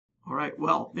All right,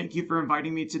 well, thank you for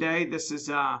inviting me today. This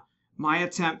is my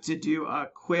attempt to do a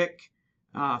quick,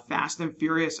 fast and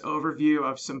furious overview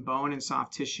of some bone and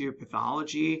soft tissue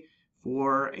pathology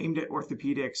aimed at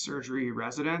orthopedic surgery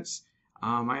residents.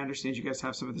 I understand you guys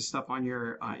have some of this stuff on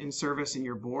your in-service and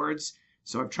your boards,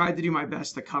 so I've tried to do my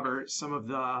best to cover some of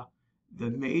the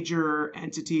major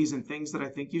entities and things that I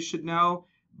think you should know,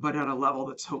 but at a level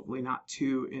that's hopefully not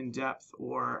too in-depth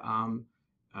or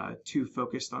too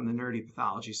focused on the nerdy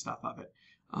pathology stuff of it.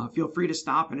 Feel free to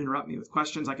stop and interrupt me with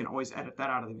questions. I can always edit that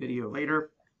out of the video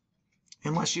later,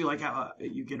 unless you like how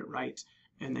you get it right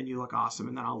and then you look awesome,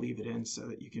 and then I'll leave it in so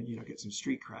that you can get some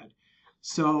street cred.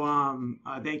 So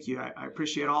thank you. I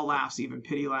appreciate all laughs, even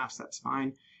pity laughs. That's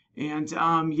fine. And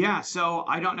yeah, so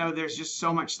I don't know. There's just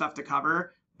so much stuff to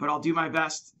cover, but I'll do my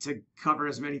best to cover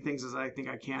as many things as I think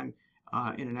I can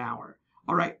in an hour.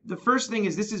 All right, the first thing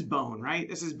is this is bone, right?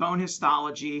 This is bone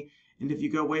histology. And if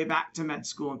you go way back to med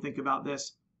school and think about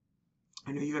this,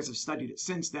 I know you guys have studied it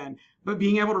since then, but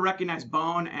being able to recognize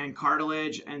bone and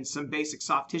cartilage and some basic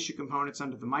soft tissue components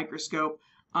under the microscope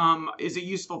is a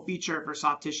useful feature for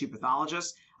soft tissue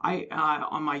pathologists.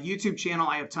 On my YouTube channel,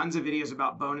 I have tons of videos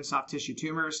about bone and soft tissue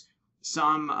tumors,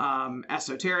 some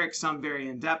esoteric, some very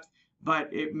in-depth,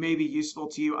 but it may be useful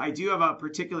to you. I do have a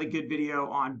particularly good video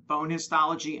on bone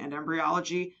histology and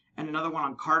embryology, and another one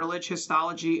on cartilage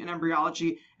histology and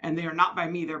embryology, and they are not by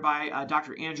me. They're by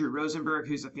Dr. Andrew Rosenberg,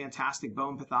 who's a fantastic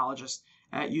bone pathologist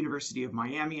at University of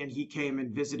Miami, and he came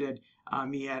and visited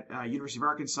me at University of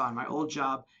Arkansas in my old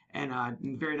job, and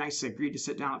very nicely agreed to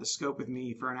sit down at the scope with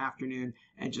me for an afternoon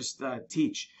and just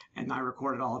teach, and I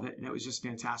recorded all of it, and it was just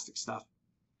fantastic stuff.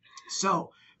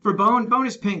 So for bone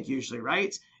is pink usually,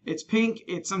 right? It's pink.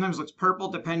 It sometimes looks purple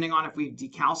depending on if we've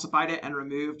decalcified it and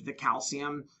removed the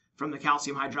calcium from the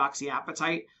calcium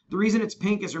hydroxyapatite. The reason it's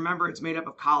pink is, remember, it's made up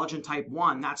of collagen type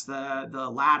 1. That's the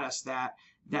lattice that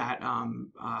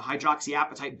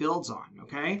hydroxyapatite builds on,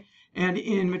 okay? And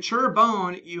in mature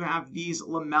bone, you have these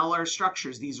lamellar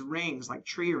structures, these rings, like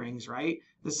tree rings, right?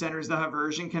 The center is the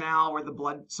Haversian canal where the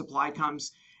blood supply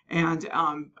comes. And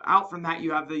out from that,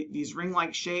 you have these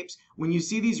ring-like shapes. When you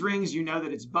see these rings, you know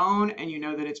that it's bone, and you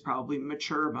know that it's probably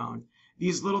mature bone.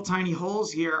 These little tiny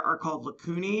holes here are called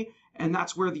lacunae, and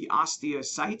that's where the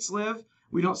osteocytes live.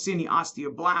 We don't see any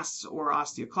osteoblasts or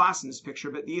osteoclasts in this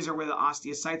picture, but these are where the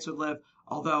osteocytes would live,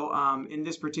 although in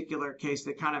this particular case,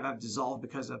 they kind of have dissolved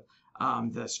because of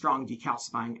the strong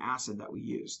decalcifying acid that we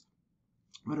used.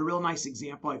 But a real nice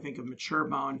example, I think, of mature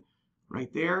bone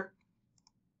right there.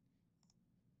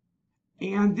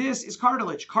 And this is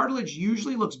cartilage. Cartilage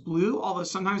usually looks blue, although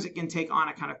sometimes it can take on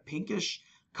a kind of pinkish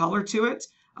color to it.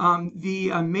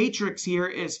 The matrix here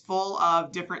is full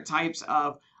of different types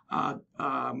of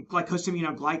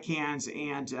glycosaminoglycans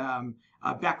and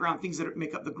background things that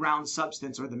make up the ground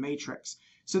substance, or the matrix.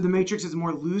 So the matrix is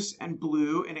more loose and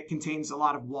blue, and it contains a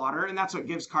lot of water, and that's what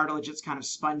gives cartilage its kind of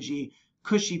spongy,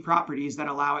 cushy properties that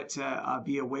allow it to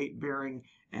be a weight-bearing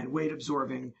and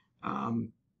weight-absorbing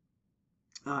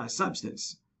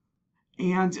substance.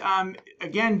 And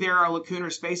again, there are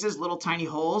lacunar spaces, little tiny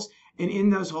holes, and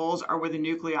in those holes are where the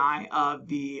nuclei of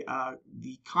the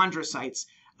chondrocytes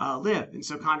live. And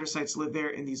so chondrocytes live there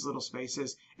in these little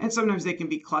spaces, and sometimes they can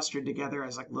be clustered together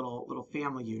as like little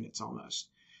family units almost.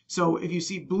 So if you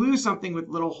see blue something with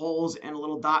little holes and a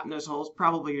little dot in those holes,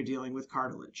 probably you're dealing with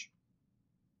cartilage.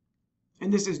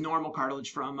 And this is normal cartilage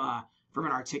from an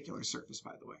articular surface,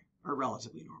 by the way, or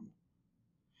relatively normal.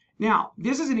 Now,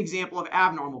 this is an example of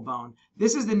abnormal bone.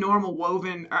 This is the normal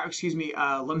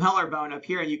lamellar bone up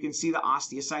here, and you can see the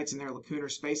osteocytes in their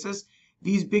lacunar spaces.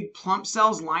 These big plump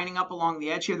cells lining up along the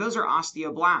edge here, those are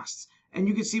osteoblasts. And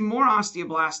you can see more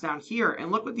osteoblasts down here, and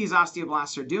look what these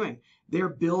osteoblasts are doing. They're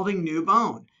building new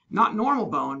bone. Not normal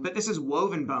bone, but this is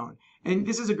woven bone. And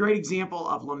this is a great example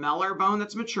of lamellar bone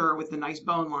that's mature with the nice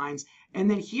bone lines. And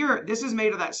then here, this is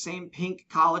made of that same pink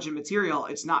collagen material.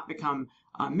 It's not become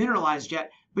mineralized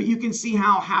yet, but you can see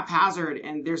how haphazard,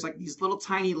 and there's like these little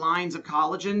tiny lines of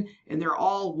collagen, and they're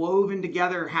all woven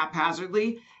together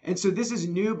haphazardly. And so this is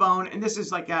new bone, and this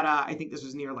is like at I think this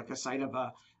was near like a site of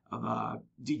a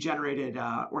degenerated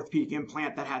orthopedic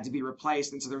implant that had to be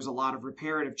replaced, and so there was a lot of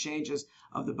reparative changes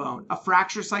of the bone. A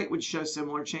fracture site would show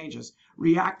similar changes.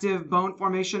 Reactive bone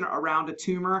formation around a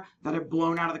tumor that had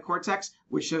blown out of the cortex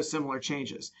would show similar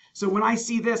changes. So when I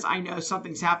see this, I know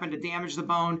something's happened to damage the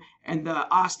bone, and the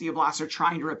osteoblasts are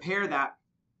trying to repair that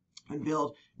and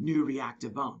build new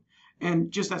reactive bone. And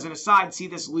just as an aside, see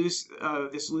this loose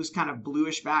kind of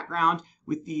bluish background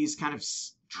with these kind of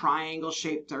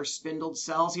triangle-shaped or spindled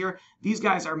cells here. These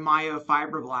guys are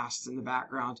myofibroblasts in the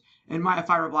background. And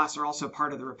myofibroblasts are also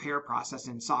part of the repair process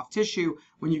in soft tissue.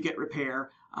 When you get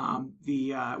repair,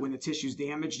 when the tissue is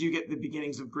damaged, you get the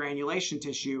beginnings of granulation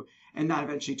tissue, and that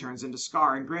eventually turns into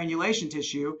scar. And granulation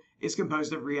tissue is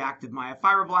composed of reactive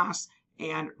myofibroblasts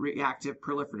and reactive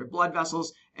proliferative blood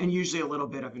vessels, and usually a little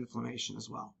bit of inflammation as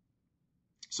well.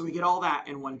 So we get all that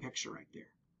in one picture right there.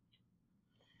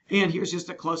 And here's just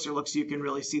a closer look so you can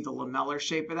really see the lamellar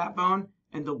shape of that bone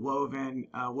and the woven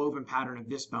pattern of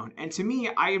this bone. And to me,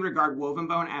 I regard woven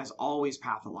bone as always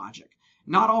pathologic.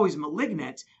 Not always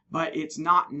malignant, but it's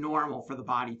not normal for the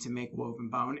body to make woven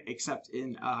bone, except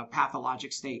in a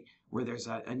pathologic state where there's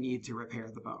a need to repair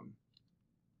the bone.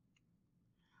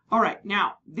 All right,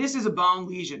 now, this is a bone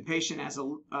lesion. Patient has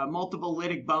multiple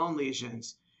lytic bone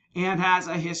lesions and has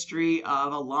a history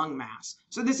of a lung mass.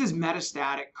 So this is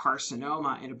metastatic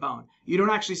carcinoma in a bone. You don't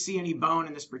actually see any bone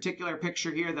in this particular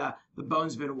picture here. The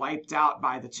bone's been wiped out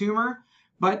by the tumor.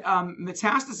 But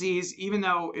metastases, even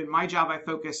though in my job I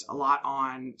focus a lot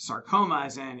on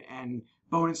sarcomas and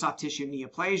bone and soft tissue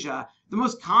neoplasia, the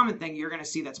most common thing you're going to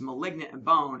see that's malignant in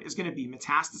bone is going to be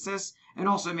metastasis and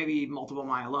also maybe multiple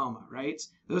myeloma, right?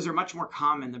 Those are much more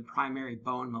common than primary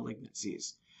bone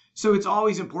malignancies. So it's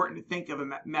always important to think of a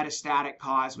metastatic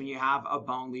cause when you have a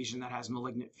bone lesion that has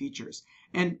malignant features.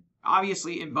 And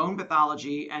obviously in bone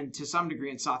pathology and to some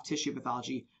degree in soft tissue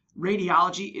pathology,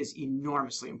 radiology is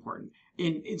enormously important.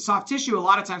 In soft tissue, a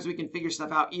lot of times we can figure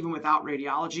stuff out even without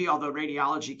radiology, although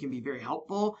radiology can be very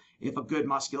helpful if a good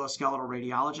musculoskeletal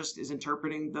radiologist is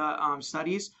interpreting the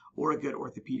studies or a good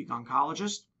orthopedic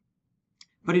oncologist.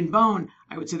 But in bone,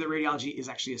 I would say that radiology is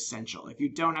actually essential. If you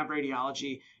don't have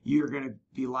radiology, you're going to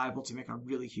be liable to make a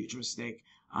really huge mistake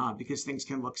because things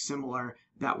can look similar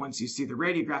that once you see the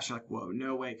radiographs, you're like, whoa,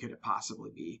 no way could it possibly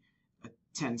be a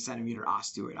 10-centimeter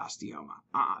osteoid osteoma.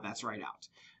 That's right out.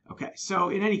 Okay, so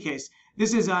in any case,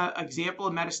 this is an example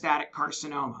of metastatic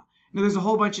carcinoma. Now, there's a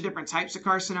whole bunch of different types of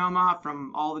carcinoma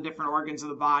from all the different organs of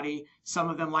the body. Some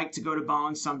of them like to go to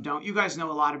bone, some don't. You guys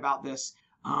know a lot about this.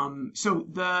 So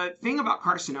the thing about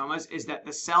carcinomas is that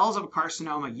the cells of a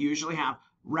carcinoma usually have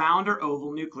round or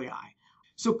oval nuclei.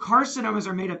 So carcinomas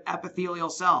are made of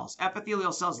epithelial cells.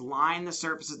 Epithelial cells line the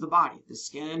surface of the body, the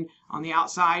skin on the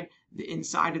outside, the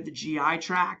inside of the GI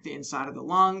tract, the inside of the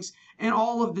lungs, and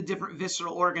all of the different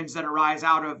visceral organs that arise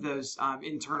out of those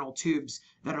internal tubes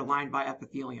that are lined by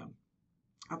epithelium.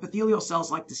 Epithelial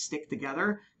cells like to stick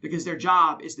together because their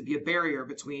job is to be a barrier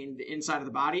between the inside of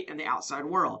the body and the outside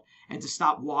world and to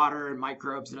stop water and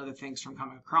microbes and other things from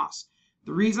coming across.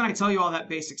 The reason I tell you all that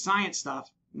basic science stuff,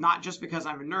 not just because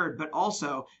I'm a nerd, but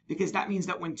also because that means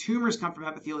that when tumors come from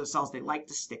epithelial cells, they like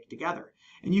to stick together.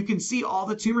 And you can see all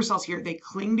the tumor cells here, they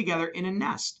cling together in a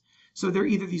nest. So they're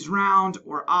either these round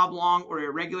or oblong or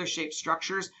irregular shaped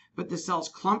structures, but the cells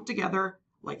clump together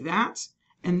like that.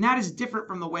 And that is different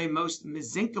from the way most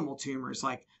mesenchymal tumors,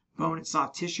 like bone and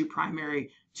soft tissue primary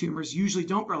tumors, usually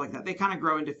don't grow like that. They kind of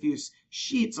grow in diffuse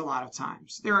sheets a lot of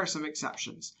times. There are some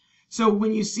exceptions. So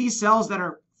when you see cells that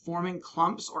are forming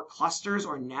clumps or clusters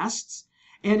or nests,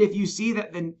 and if you see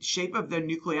that the shape of the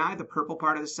nuclei, the purple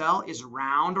part of the cell, is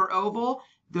round or oval,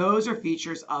 those are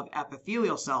features of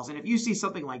epithelial cells. And if you see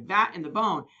something like that in the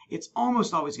bone, it's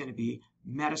almost always going to be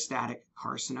metastatic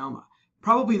carcinoma.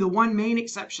 Probably the one main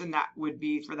exception that would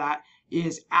be for that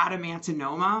is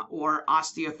adamantinoma or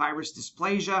osteofibrous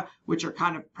dysplasia, which are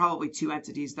kind of probably two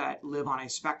entities that live on a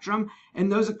spectrum.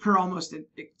 And those occur almost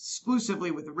exclusively,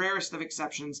 with the rarest of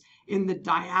exceptions, in the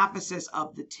diaphysis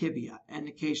of the tibia and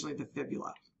occasionally the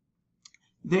fibula.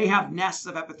 They have nests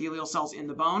of epithelial cells in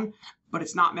the bone, but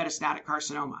it's not metastatic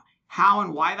carcinoma. How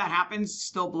and why that happens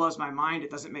still blows my mind.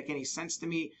 It doesn't make any sense to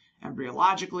me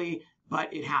embryologically,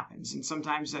 but it happens. And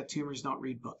sometimes tumors don't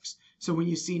read books. So when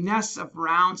you see nests of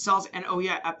round cells, and oh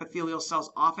yeah, epithelial cells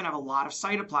often have a lot of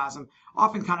cytoplasm,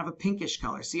 often kind of a pinkish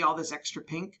color. See all this extra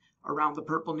pink around the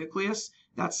purple nucleus?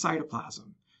 That's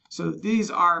cytoplasm. So these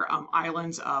are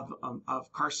islands of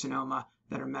carcinoma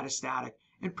that are metastatic.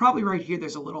 And probably right here,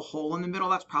 there's a little hole in the middle.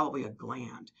 That's probably a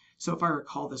gland. So if I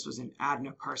recall, this was an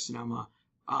adenocarcinoma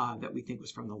that we think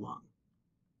was from the lung.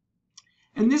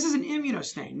 And this is an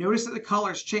immunostain. Notice that the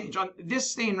colors change. On this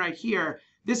stain right here,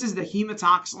 this is the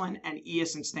hematoxylin and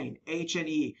eosin stain,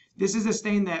 H&E. This is a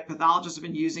stain that pathologists have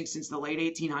been using since the late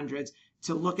 1800s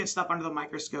to look at stuff under the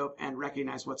microscope and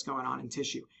recognize what's going on in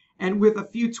tissue. And with a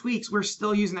few tweaks, we're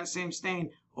still using that same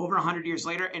stain over 100 years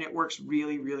later, and it works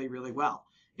really, really, really well.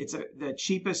 It's the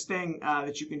cheapest thing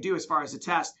that you can do as far as a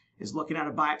test, is looking at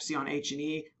a biopsy on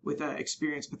H&E with an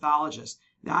experienced pathologist.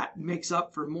 That makes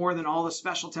up for more than all the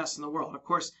special tests in the world. Of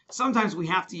course, sometimes we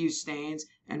have to use stains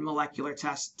and molecular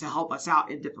tests to help us out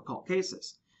in difficult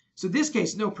cases. So this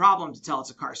case, no problem to tell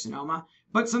it's a carcinoma,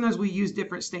 but sometimes we use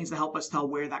different stains to help us tell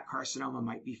where that carcinoma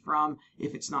might be from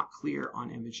if it's not clear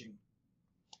on imaging.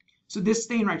 So this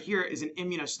stain right here is an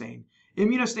immunostain.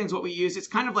 Immunostain is what we use. It's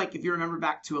kind of like if you remember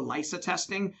back to ELISA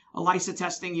testing. ELISA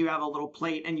testing, you have a little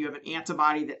plate and you have an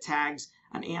antibody that tags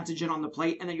an antigen on the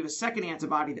plate, and then you have a second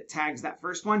antibody that tags that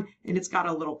first one, and it's got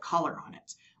a little color on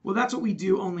it. Well, that's what we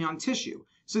do only on tissue.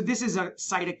 So this is a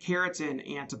cytokeratin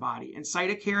antibody, and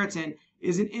cytokeratin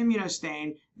is an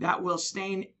immunostain that will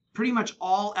stain pretty much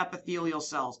all epithelial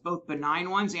cells, both benign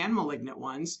ones and malignant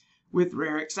ones, with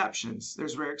rare exceptions.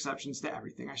 There's rare exceptions to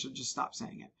everything. I should just stop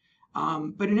saying it.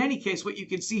 But in any case, what you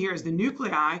can see here is the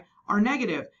nuclei are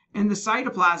negative and the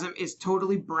cytoplasm is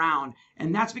totally brown.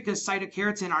 And that's because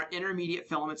cytokeratin are intermediate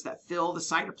filaments that fill the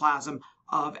cytoplasm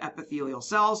of epithelial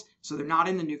cells. So they're not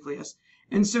in the nucleus.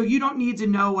 And so you don't need to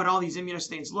know what all these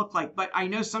immunostains look like, but I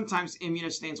know sometimes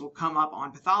immunostains will come up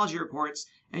on pathology reports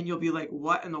and you'll be like,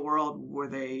 what in the world were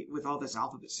they with all this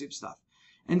alphabet soup stuff?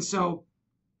 And so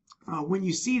when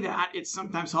you see that, it's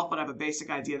sometimes helpful to have a basic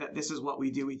idea that this is what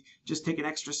we do. We just take an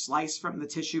extra slice from the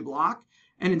tissue block,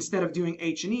 and instead of doing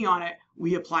H&E on it,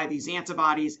 we apply these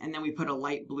antibodies, and then we put a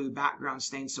light blue background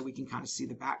stain so we can kind of see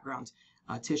the background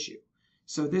tissue.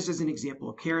 So this is an example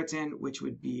of keratin, which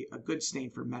would be a good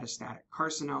stain for metastatic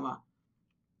carcinoma.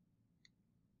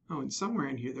 Oh, and somewhere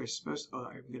in here there's supposed to,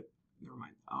 never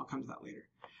mind, I'll come to that later.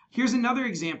 Here's another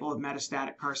example of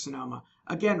metastatic carcinoma.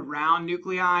 Again, round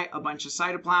nuclei, a bunch of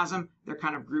cytoplasm. They're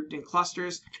kind of grouped in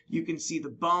clusters. You can see the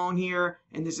bone here,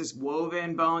 and this is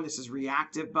woven bone. This is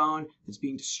reactive bone that's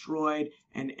being destroyed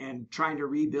and trying to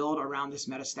rebuild around this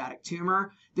metastatic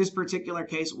tumor. This particular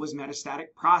case was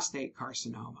metastatic prostate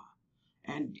carcinoma.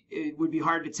 And it would be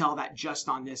hard to tell that just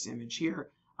on this image here,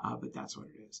 but that's what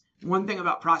it is. One thing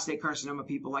about prostate carcinoma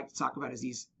people like to talk about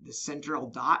is the central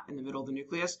dot in the middle of the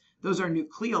nucleus. Those are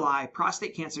nucleoli.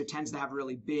 Prostate cancer tends to have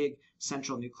really big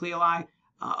central nucleoli.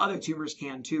 Other tumors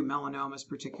can too, melanomas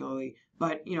particularly,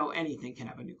 but anything can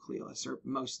have a nucleolus, or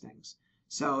most things.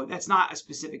 So that's not a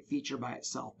specific feature by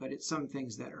itself, but it's some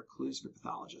things that are clues for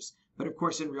pathologists. But of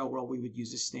course, in real world, we would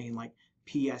use a stain like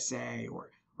PSA or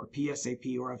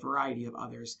PSAP or a variety of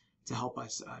others to help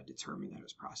us determine that it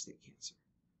was prostate cancer.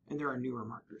 And there are newer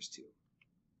markers too.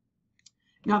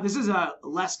 Now, this is a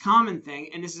less common thing,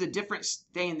 and this is a different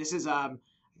stain. This is, I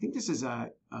think this is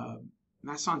a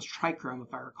Masson's trichrome,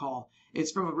 if I recall.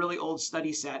 It's from a really old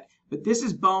study set, but this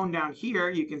is bone down here.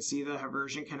 You can see the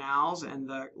Haversian canals and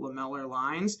the lamellar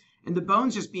lines, and the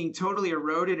bone's just being totally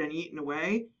eroded and eaten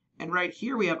away. And right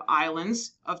here we have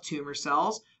islands of tumor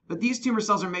cells, but these tumor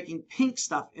cells are making pink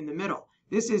stuff in the middle.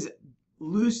 This is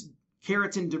loose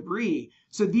keratin debris.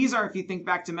 So these are, if you think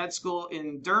back to med school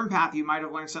in derm path, you might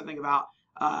have learned something about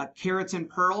keratin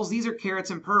pearls. These are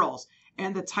keratin pearls.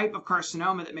 And the type of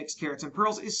carcinoma that makes keratin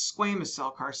pearls is squamous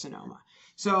cell carcinoma.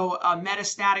 So a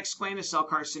metastatic squamous cell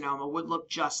carcinoma would look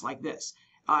just like this.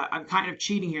 I'm kind of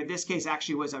cheating here. This case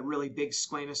actually was a really big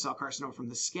squamous cell carcinoma from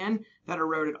the skin that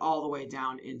eroded all the way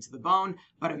down into the bone.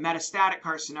 But a metastatic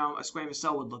carcinoma, a squamous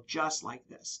cell, would look just like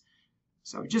this.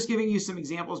 So I'm just giving you some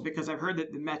examples because I've heard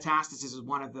that the metastasis is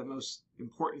one of the most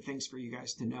important things for you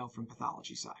guys to know from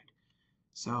pathology side.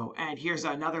 So, and here's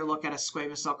another look at a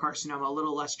squamous cell carcinoma, a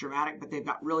little less dramatic, but they've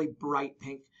got really bright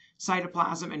pink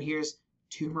cytoplasm. And here's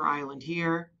tumor island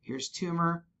here. Here's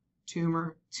tumor,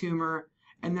 tumor, tumor.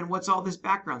 And then what's all this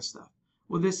background stuff?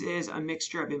 Well, this is a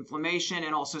mixture of inflammation,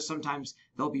 and also sometimes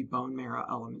there'll be bone marrow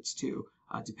elements too,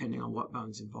 depending on what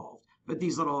bone's involved. But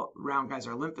these little round guys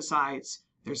are lymphocytes.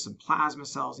 There's some plasma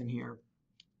cells in here.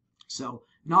 So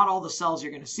not all the cells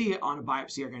you're going to see on a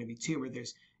biopsy are going to be tumor.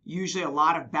 There's usually a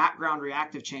lot of background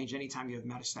reactive change anytime you have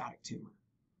metastatic tumor.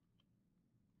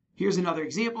 Here's another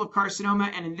example of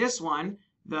carcinoma, and in this one,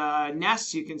 the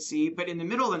nests you can see, but in the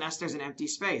middle of the nest there's an empty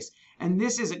space. And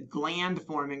this is a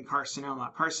gland-forming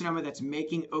carcinoma, carcinoma that's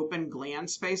making open gland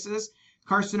spaces.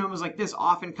 Carcinomas like this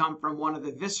often come from one of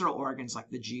the visceral organs,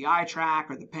 like the GI tract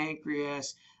or the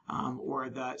pancreas, or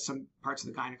some parts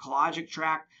of the gynecologic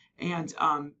tract. And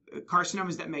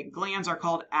carcinomas that make glands are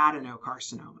called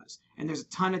adenocarcinomas. And there's a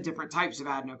ton of different types of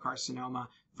adenocarcinoma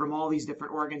from all these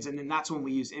different organs. And then that's when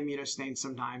we use immunostains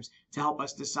sometimes to help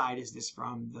us decide, is this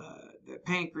from the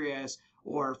pancreas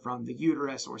or from the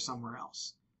uterus or somewhere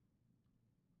else.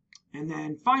 And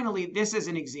then finally, this is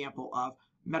an example of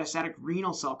metastatic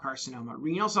renal cell carcinoma.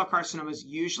 Renal cell carcinomas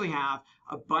usually have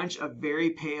a bunch of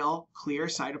very pale, clear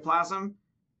cytoplasm.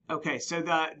 Okay, so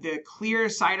the clear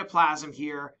cytoplasm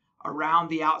here around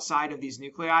the outside of these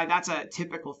nuclei. That's a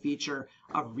typical feature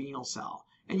of renal cell.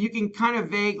 And you can kind of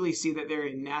vaguely see that they're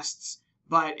in nests,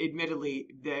 but admittedly,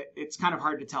 it's kind of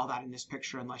hard to tell that in this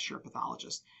picture unless you're a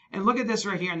pathologist. And look at this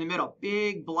right here in the middle,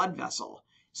 big blood vessel.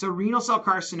 So renal cell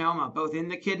carcinoma, both in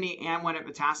the kidney and when it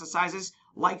metastasizes,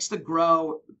 likes to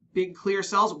grow big clear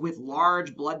cells with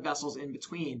large blood vessels in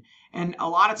between. And a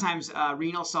lot of times,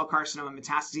 renal cell carcinoma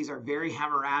metastases are very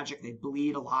hemorrhagic. They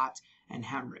bleed a lot and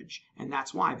hemorrhage. And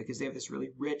that's why, because they have this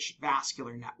really rich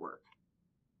vascular network.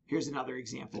 Here's another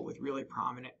example with really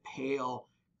prominent pale,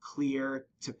 clear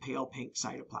to pale pink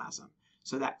cytoplasm.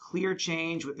 So that clear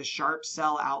change with the sharp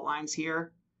cell outlines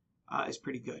here is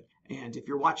pretty good. And if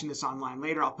you're watching this online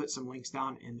later, I'll put some links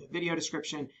down in the video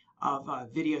description of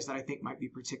videos that I think might be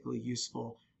particularly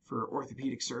useful for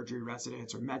orthopedic surgery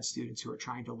residents or med students who are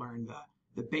trying to learn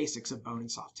the basics of bone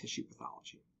and soft tissue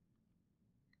pathology.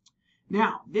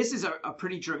 Now, this is a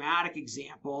pretty dramatic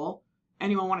example.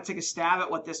 Anyone want to take a stab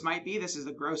at what this might be? This is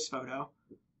the gross photo,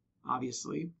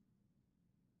 obviously.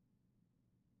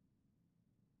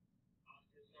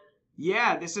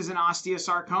 Yeah, this is an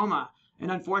osteosarcoma.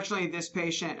 And unfortunately, this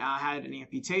patient had an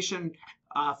amputation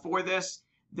for this.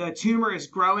 The tumor is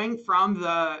growing from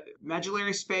the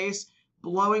medullary space,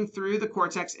 blowing through the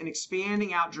cortex and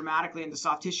expanding out dramatically into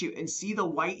soft tissue. And see the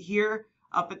white here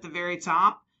up at the very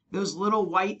top? Those little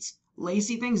white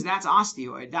lacy things, that's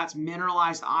osteoid. That's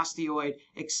mineralized osteoid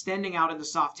extending out into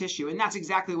soft tissue. And that's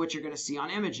exactly what you're going to see on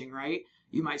imaging, right?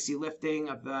 You might see lifting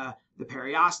of the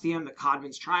periosteum, the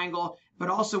Codman's triangle, but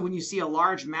also when you see a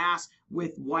large mass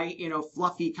with white,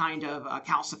 fluffy kind of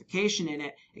calcification in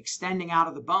it extending out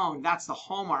of the bone, that's the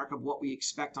hallmark of what we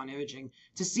expect on imaging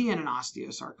to see in an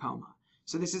osteosarcoma.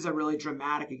 So this is a really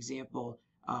dramatic example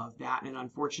of that, and an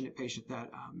unfortunate patient that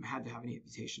had to have an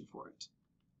amputation for it.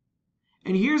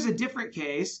 And here's a different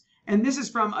case, and this is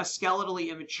from a skeletally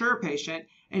immature patient.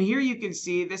 And here you can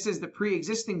see this is the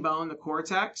pre-existing bone, the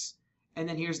cortex, and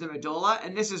then here's the medulla.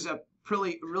 And this is a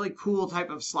really cool type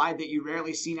of slide that you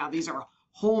rarely see now. These are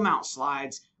whole mount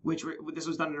slides, this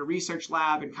was done in a research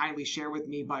lab and kindly shared with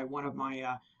me by one of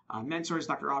my mentors,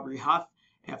 Dr. Aubrey Huff,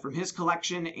 from his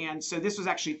collection. And so this was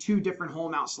actually two different whole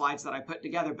mount slides that I put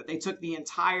together, but they took the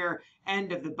entire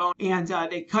end of the bone and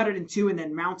they cut it in two and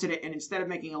then mounted it. And instead of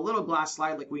making a little glass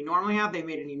slide like we normally have, they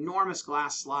made an enormous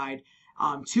glass slide,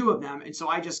 two of them. And so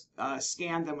I just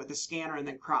scanned them with the scanner and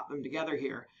then cropped them together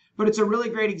here. But it's a really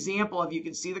great example of, you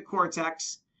can see the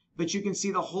cortex, but you can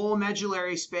see the whole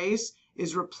medullary space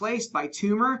is replaced by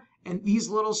tumor, and these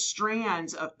little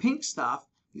strands of pink stuff,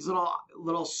 these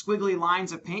little squiggly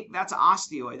lines of pink, that's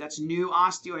osteoid. That's new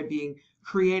osteoid being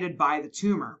created by the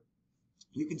tumor.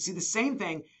 You can see the same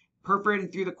thing perforating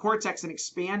through the cortex and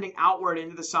expanding outward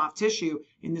into the soft tissue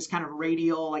in this kind of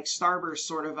radial, like starburst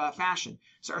sort of fashion,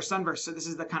 or sunburst. So this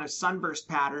is the kind of sunburst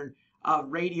pattern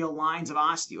of radial lines of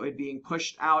osteoid being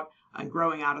pushed out and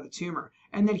growing out of the tumor.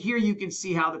 And then here you can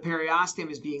see how the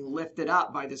periosteum is being lifted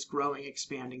up by this growing,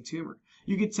 expanding tumor.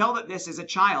 You can tell that this is a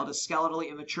child, a skeletally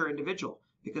immature individual,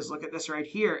 because look at this right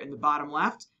here in the bottom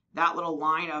left, that little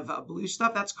line of blue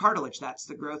stuff, that's cartilage, that's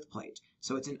the growth plate.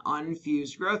 So it's an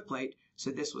unfused growth plate,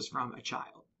 so this was from a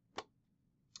child.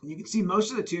 And you can see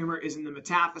most of the tumor is in the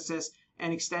metaphysis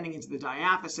and extending into the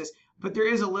diaphysis, but there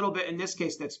is a little bit in this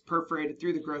case that's perforated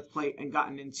through the growth plate and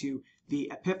gotten into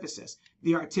the epiphysis.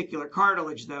 The articular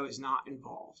cartilage, though, is not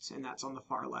involved, and that's on the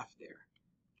far left there.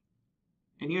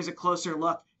 And here's a closer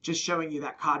look, just showing you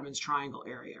that Codman's triangle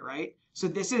area, right? So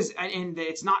this is, and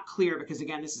it's not clear because,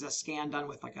 again, this is a scan done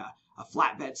with like a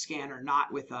flatbed scanner,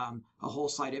 not with a whole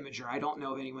slide imager. I don't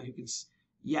know of anyone who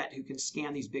can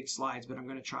scan these big slides, but I'm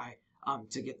going to try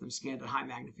to get them scanned at high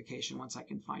magnification once I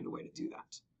can find a way to do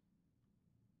that.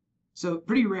 So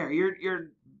pretty rare.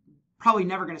 You're probably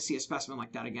never going to see a specimen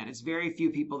like that again. It's very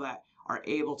few people that are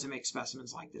able to make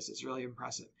specimens like this. It's really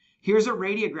impressive. Here's a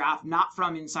radiograph, not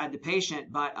from inside the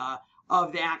patient, but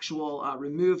of the actual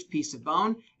removed piece of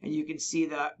bone. And you can see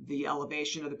the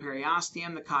elevation of the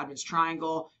periosteum, the Codman's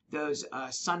triangle, those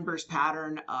sunburst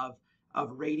pattern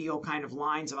of radial kind of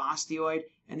lines of osteoid,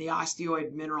 and the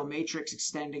osteoid mineral matrix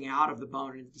extending out of the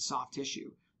bone into the soft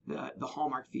tissue, the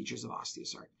hallmark features of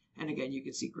osteosarc. And again, you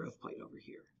can see growth plate over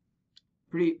here.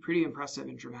 Pretty impressive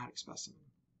and dramatic specimen.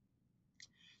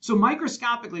 So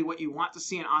microscopically, what you want to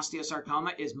see in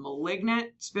osteosarcoma is malignant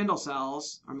spindle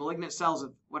cells, or malignant cells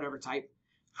of whatever type,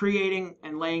 creating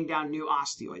and laying down new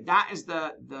osteoid. That is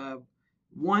the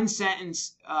one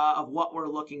sentence of what we're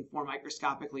looking for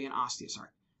microscopically in osteosarc.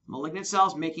 Malignant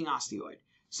cells making osteoid.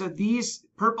 So these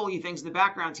purple-y things in the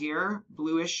background here,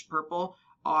 bluish purple,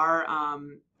 are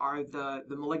the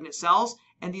malignant cells,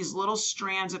 and these little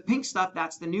strands of pink stuff,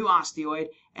 that's the new osteoid.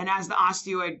 And as the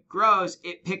osteoid grows,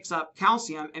 it picks up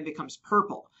calcium and becomes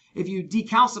purple. If you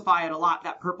decalcify it a lot,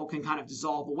 that purple can kind of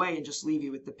dissolve away and just leave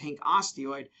you with the pink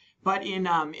osteoid. But in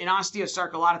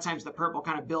osteosarc, a lot of times the purple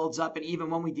kind of builds up, and even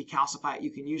when we decalcify it,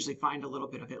 you can usually find a little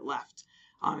bit of it left.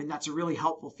 And that's a really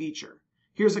helpful feature.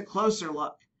 Here's a closer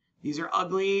look. These are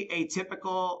ugly,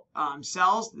 atypical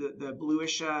cells, the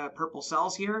bluish purple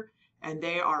cells here, and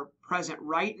they are present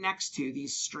right next to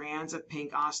these strands of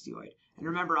pink osteoid. And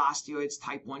remember, osteoid's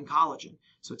type 1 collagen.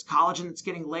 So it's collagen that's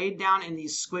getting laid down in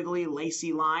these squiggly,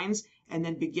 lacy lines and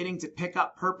then beginning to pick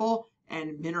up purple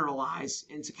and mineralize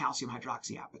into calcium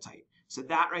hydroxyapatite. So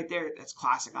that right there, that's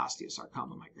classic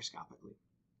osteosarcoma microscopically.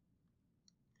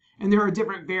 And there are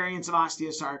different variants of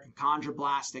osteosarc,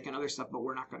 chondroblastic, and other stuff, but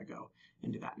we're not going to go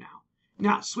into that now.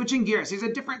 Now, switching gears, here's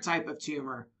a different type of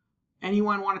tumor.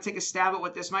 Anyone want to take a stab at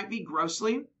what this might be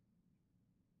grossly?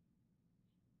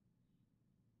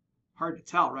 Hard to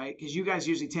tell, right? Because you guys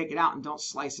usually take it out and don't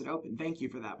slice it open. Thank you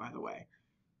for that, by the way.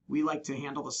 We like to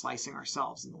handle the slicing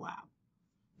ourselves in the lab.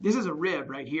 This is a rib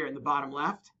right here in the bottom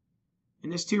left.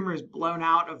 And this tumor is blown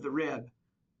out of the rib.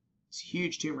 It's a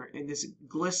huge tumor. And this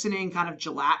glistening kind of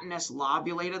gelatinous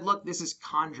lobulated look, this is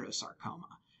chondrosarcoma.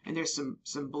 And there's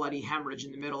some bloody hemorrhage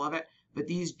in the middle of it. But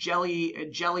these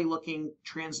jelly-looking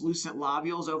translucent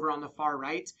lobules over on the far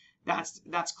right,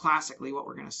 that's classically what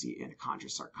we're going to see in a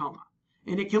chondrosarcoma.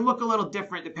 And it can look a little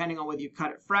different depending on whether you cut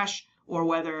it fresh or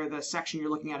whether the section you're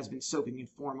looking at has been soaking in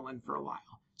formalin for a while.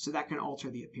 So that can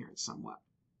alter the appearance somewhat.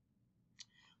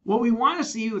 What we want to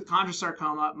see with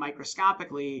chondrosarcoma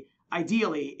microscopically,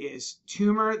 ideally, is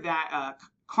tumor that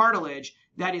cartilage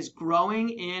that is growing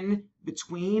in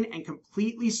between and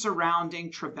completely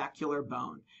surrounding trabecular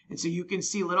bone. And so you can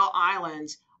see little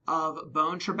islands of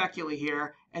bone trabeculae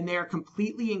here, and they are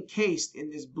completely encased in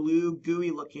this blue,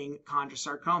 gooey-looking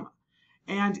chondrosarcoma.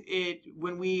 And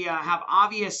when we have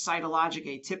obvious cytologic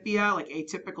atypia, like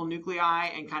atypical nuclei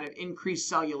and kind of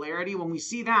increased cellularity, when we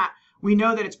see that, we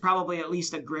know that it's probably at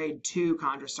least a grade 2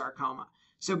 chondrosarcoma.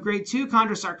 So grade 2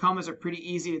 chondrosarcomas are pretty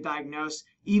easy to diagnose,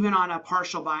 even on a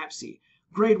partial biopsy.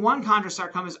 Grade 1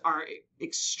 chondrosarcomas are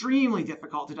extremely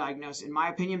difficult to diagnose, in my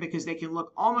opinion, because they can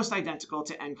look almost identical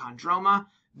to enchondroma.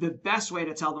 The best way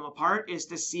to tell them apart is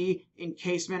to see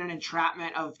encasement and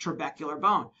entrapment of trabecular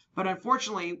bone. But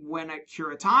unfortunately, when a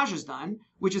curettage is done,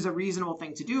 which is a reasonable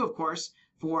thing to do, of course,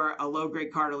 for a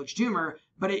low-grade cartilage tumor,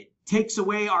 but it takes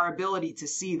away our ability to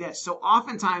see this. So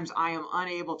oftentimes, I am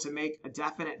unable to make a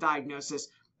definite diagnosis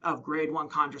of grade 1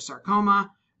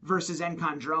 chondrosarcoma versus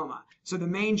enchondroma. So the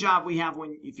main job we have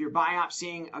if you're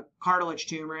biopsying a cartilage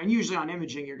tumor, and usually on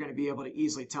imaging, you're going to be able to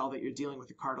easily tell that you're dealing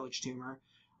with a cartilage tumor.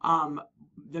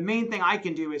 The main thing I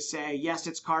can do is say, yes,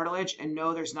 it's cartilage, and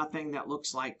no, there's nothing that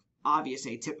looks like obvious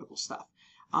atypical stuff.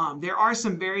 There are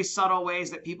some very subtle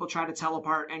ways that people try to tell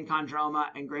apart enchondroma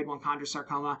and grade 1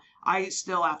 chondrosarcoma. I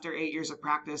still, after 8 years of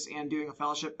practice and doing a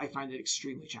fellowship, I find it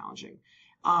extremely challenging.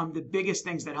 The biggest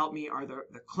things that help me are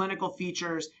the clinical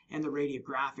features and the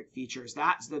radiographic features.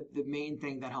 That's the main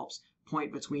thing that helps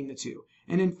point between the two.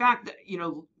 And in fact,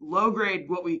 low grade,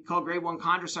 what we call grade 1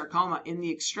 chondrosarcoma in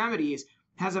the extremities,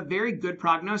 has a very good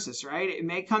prognosis, right? It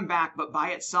may come back, but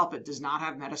by itself, it does not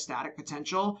have metastatic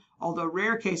potential. Although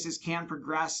rare cases can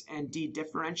progress and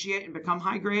de-differentiate and become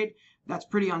high grade, that's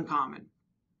pretty uncommon.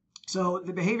 So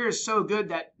the behavior is so good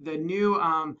that the new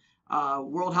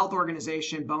World Health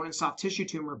Organization bone and soft tissue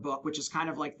tumor book, which is kind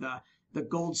of like the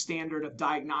gold standard of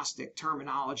diagnostic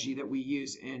terminology that we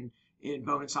use in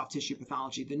bone and soft tissue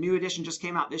pathology. The new edition just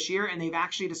came out this year, and they've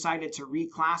actually decided to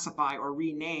reclassify or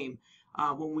rename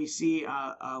when we see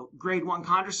a grade 1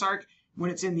 chondrosarc, when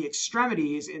it's in the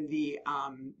extremities, in the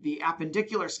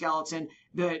appendicular skeleton,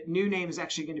 the new name is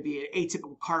actually going to be an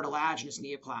atypical cartilaginous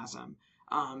neoplasm,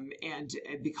 and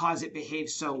because it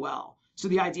behaves so well. So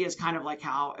the idea is kind of like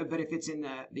but if it's in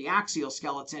the axial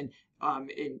skeleton,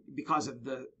 because of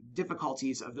the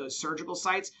difficulties of those surgical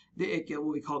sites, it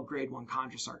will be called grade 1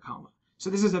 chondrosarcoma. So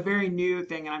this is a very new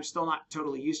thing, and I'm still not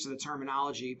totally used to the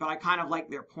terminology, but I kind of like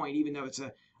their point, even though it's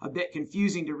a bit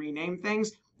confusing to rename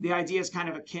things. The idea is kind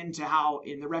of akin to how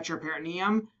in the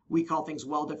retroperitoneum, we call things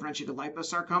well-differentiated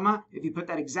liposarcoma. If you put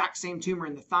that exact same tumor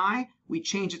in the thigh, we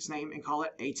change its name and call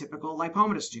it atypical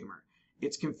lipomatous tumor.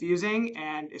 It's confusing,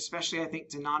 and especially, I think,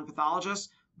 to non-pathologists,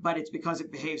 but it's because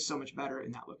it behaves so much better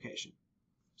in that location.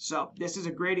 So this is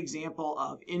a great example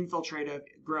of infiltrative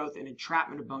growth and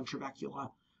entrapment of bone trabeculae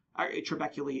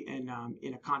in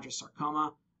a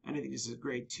chondrosarcoma, and I think this is a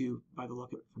grade 2 by the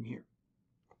look of it from here.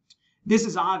 This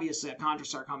is obviously a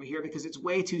chondrosarcoma here because it's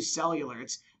way too cellular.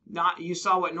 It's you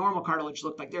saw what normal cartilage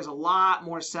looked like. There's a lot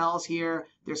more cells here.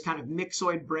 There's kind of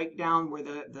myxoid breakdown where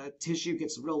the tissue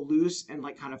gets real loose and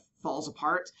like kind of falls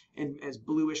apart and as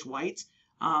bluish white.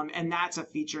 And that's a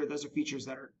feature. Those are features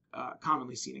that are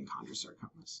commonly seen in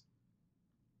chondrosarcomas.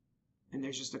 And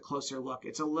there's just a closer look.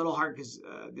 It's a little hard because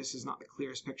this is not the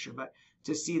clearest picture, but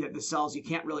to see that the cells, you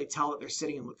can't really tell that they're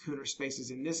sitting in lacunar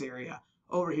spaces in this area.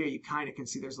 Over here, you kind of can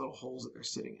see there's little holes that they're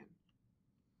sitting in.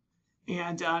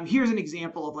 And here's an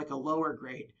example of like a lower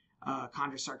grade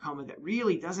chondrosarcoma that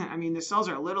really doesn't, I mean, the cells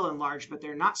are a little enlarged, but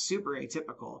they're not super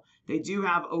atypical. They do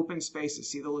have open spaces.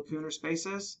 See the lacunar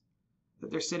spaces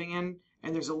that they're sitting in?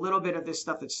 And there's a little bit of this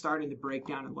stuff that's starting to break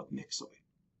down and look myxoid.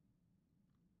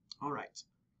 All right.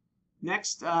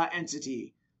 Next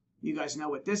entity. You guys know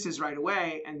what this is right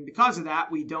away. And because of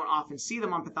that, we don't often see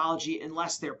them on pathology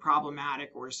unless they're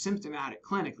problematic or symptomatic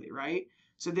clinically, right?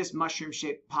 So this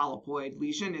mushroom-shaped polypoid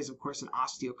lesion is, of course, an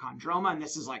osteochondroma, and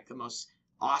this is like the most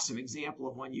awesome example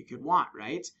of one you could want,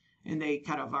 right? And they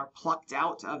kind of are plucked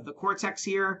out of the cortex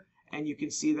here, and you can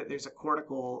see that there's a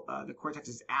cortical, the cortex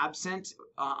is absent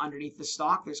underneath the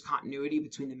stalk. There's continuity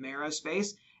between the marrow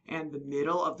space and the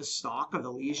middle of the stalk of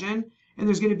the lesion, and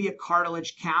there's going to be a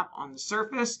cartilage cap on the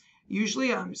surface. Usually,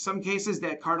 in some cases,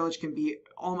 that cartilage can be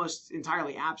almost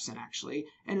entirely absent, actually,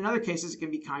 and in other cases, it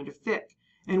can be kind of thick.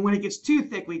 And when it gets too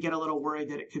thick, we get a little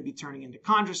worried that it could be turning into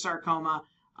chondrosarcoma.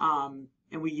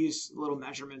 And we use little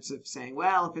measurements of saying,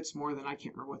 well, if it's more than, I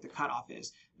can't remember what the cutoff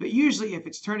is. But usually if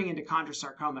it's turning into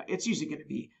chondrosarcoma, it's usually going to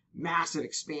be massive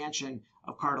expansion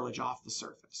of cartilage off the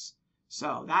surface.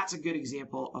 So that's a good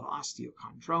example of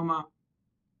osteochondroma.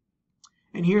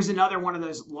 And here's another one of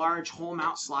those large whole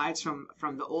mount slides from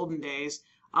the olden days.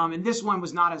 And this one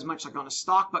was not as much like on a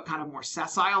stalk, but kind of more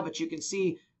sessile. But you can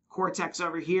see cortex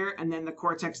over here, and then the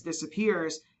cortex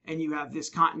disappears, and you have this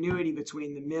continuity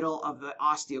between the middle of the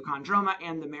osteochondroma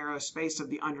and the marrow space of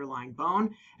the underlying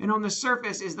bone. And on the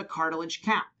surface is the cartilage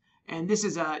cap. And this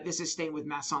is stained with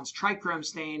Masson's trichrome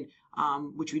stain,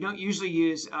 which we don't usually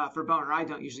use for bone, or I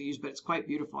don't usually use, but it's quite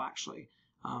beautiful actually.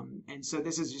 And so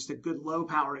this is just a good low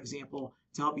power example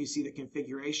to help you see the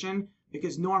configuration,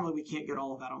 because normally we can't get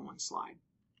all of that on one slide.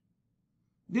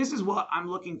 This is what I'm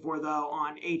looking for though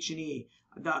on H&E.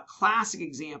 The classic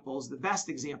examples, the best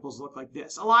examples look like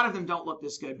this. A lot of them don't look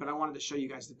this good, but I wanted to show you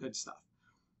guys the good stuff.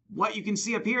 What you can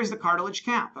see up here is the cartilage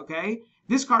cap, okay?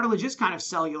 This cartilage is kind of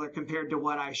cellular compared to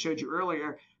what I showed you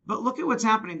earlier, but look at what's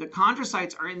happening. The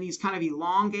chondrocytes are in these kind of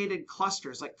elongated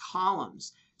clusters, like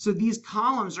columns. So these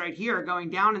columns right here are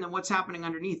going down, and then what's happening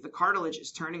underneath? The cartilage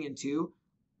is turning into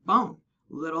bone,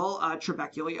 little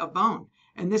trabeculae of bone.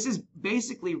 And this is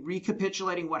basically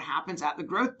recapitulating what happens at the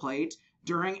growth plate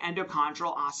during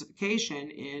endochondral ossification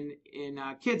in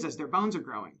kids as their bones are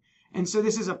growing. And so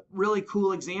this is a really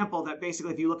cool example that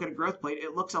basically if you look at a growth plate,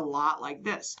 it looks a lot like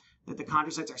this, that the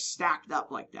chondrocytes are stacked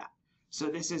up like that. So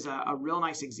this is a real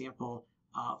nice example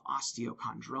of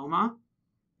osteochondroma.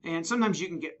 And sometimes you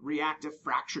can get reactive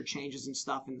fracture changes and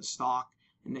stuff in the stalk,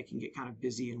 and they can get kind of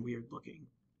busy and weird looking.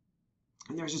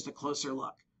 And there's just a closer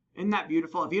look. Isn't that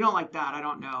beautiful? If you don't like that, I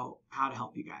don't know how to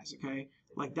help you guys, okay?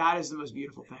 Like, that is the most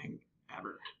beautiful thing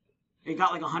ever. It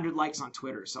got like 100 likes on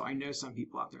Twitter, so I know some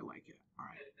people out there like it. All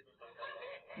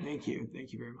right. Thank you.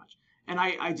 Thank you very much. And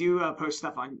I do post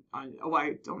stuff on, oh,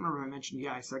 I don't remember if I mentioned you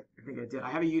guys. I think I did. I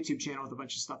have a YouTube channel with a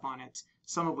bunch of stuff on it,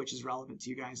 some of which is relevant to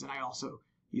you guys. And I also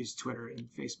use Twitter and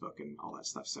Facebook and all that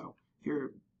stuff. So if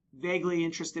you're vaguely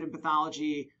interested in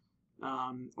pathology,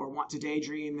 or want to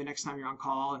daydream the next time you're on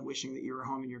call and wishing that you were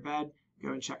home in your bed, go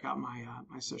and check out my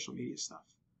my social media stuff.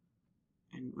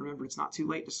 And remember, it's not too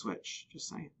late to switch. Just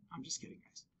saying. I'm just kidding,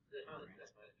 guys.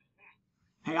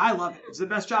 Right. Hey, I love it. It's the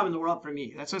best job in the world for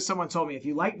me. That's what someone told me. If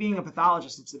you like being a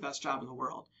pathologist, it's the best job in the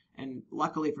world. And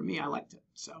luckily for me, I liked it.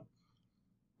 So,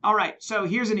 all right. So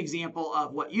here's an example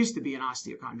of what used to be an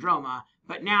osteochondroma,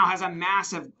 but now has a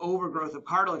massive overgrowth of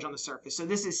cartilage on the surface. So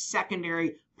this is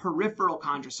secondary peripheral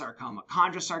chondrosarcoma.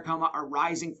 Chondrosarcoma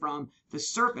arising from the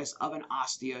surface of an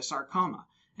osteosarcoma.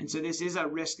 And so this is a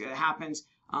risk that happens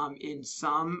in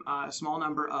some small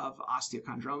number of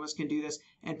osteochondromas can do this.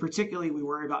 And particularly we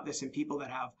worry about this in people that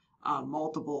have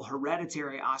multiple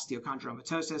hereditary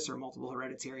osteochondromatosis or multiple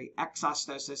hereditary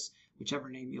exostosis, whichever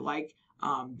name you like.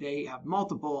 They have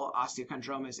multiple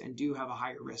osteochondromas and do have a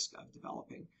higher risk of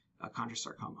developing a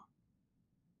chondrosarcoma.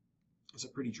 It's a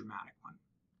pretty dramatic one.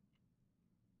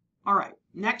 All right,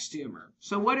 next tumor.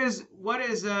 So what is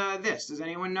this? Does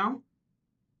anyone know?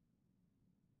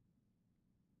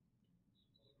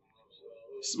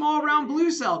 Small round blue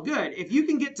cell. Good. If you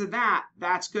can get to that,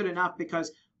 that's good enough,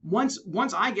 because once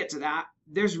I get to that,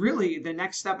 there's really, the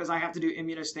next step is I have to do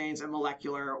immunostains and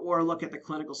molecular or look at the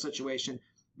clinical situation,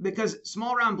 because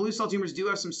small round blue cell tumors do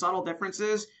have some subtle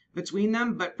differences between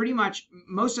them, but pretty much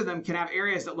most of them can have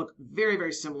areas that look very,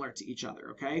 very similar to each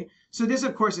other, okay? So this,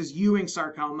 of course, is Ewing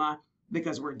sarcoma,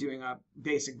 because we're doing a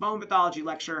basic bone pathology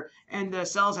lecture, and the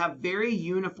cells have very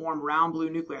uniform round blue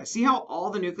nuclei. See how all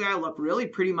the nuclei look really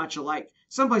pretty much alike?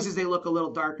 Some places they look a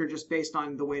little darker just based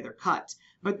on the way they're cut,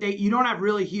 but you don't have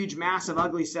really huge, massive,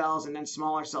 ugly cells and then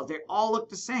smaller cells. They all look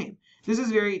the same. This is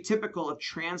very typical of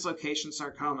translocation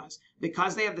sarcomas.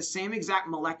 Because they have the same exact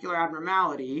molecular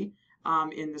abnormality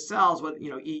in the cells, with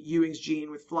Ewing's gene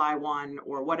with FLY1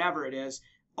 or whatever it is,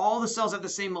 all the cells have the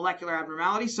same molecular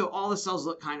abnormality, so all the cells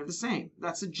look kind of the same.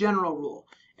 That's a general rule.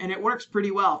 And it works pretty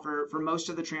well for most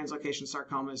of the translocation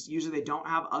sarcomas. Usually they don't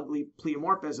have ugly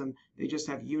pleomorphism, they just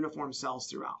have uniform cells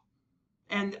throughout.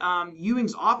 And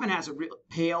Ewing's often has a real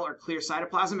pale or clear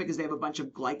cytoplasm because they have a bunch of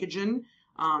glycogen,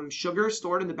 sugar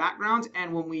stored in the background.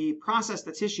 And when we process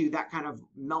the tissue, that kind of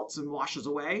melts and washes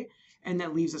away and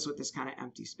then leaves us with this kind of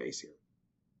empty space here.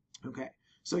 Okay.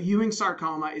 So Ewing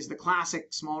sarcoma is the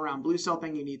classic small round blue cell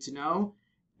thing you need to know.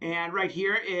 And right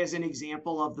here is an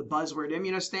example of the buzzword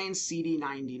immunostain,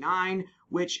 CD99,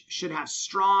 which should have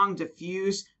strong,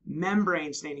 diffuse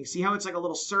membrane staining. See how it's like a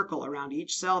little circle around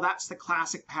each cell? That's the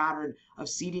classic pattern of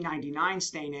CD99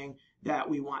 staining that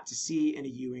we want to see in a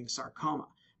Ewing sarcoma.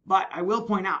 But I will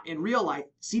point out, in real life,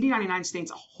 CD99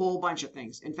 stains a whole bunch of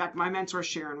things. In fact, my mentor,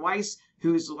 Sharon Weiss,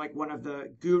 who's like one of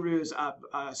the gurus of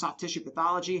soft tissue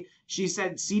pathology, she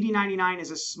said CD99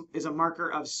 is a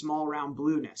marker of small round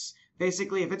blueness.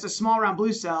 Basically, if it's a small round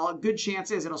blue cell, a good chance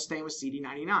is it'll stain with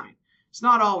CD99. It's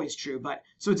not always true, but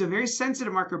so it's a very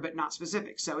sensitive marker, but not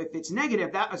specific. So if it's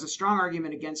negative, that is a strong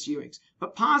argument against Ewing's.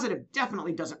 But positive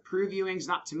definitely doesn't prove Ewing's,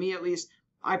 not to me at least.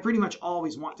 I pretty much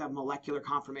always want to have molecular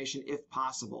confirmation if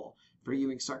possible for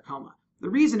Ewing sarcoma. The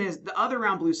reason is the other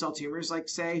round blue cell tumors, like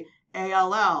say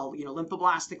ALL,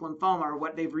 lymphoblastic lymphoma, or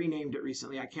what they've renamed it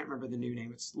recently. I can't remember the new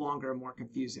name. It's longer and more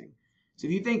confusing. So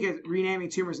if you think renaming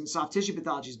tumors in soft tissue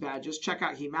pathology is bad, just check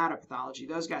out hematopathology.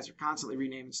 Those guys are constantly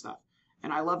renaming stuff.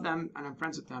 And I love them and I'm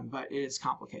friends with them, but it is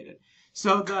complicated.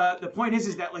 So the point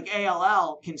is that like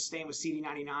ALL can stain with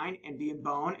CD99 and be in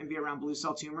bone and be a round blue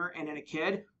cell tumor and in a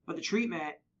kid, but the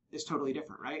treatment is totally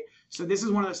different, right? So this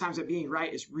is one of those times that being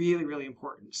right is really, really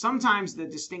important. Sometimes the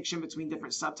distinction between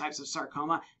different subtypes of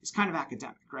sarcoma is kind of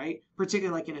academic, right?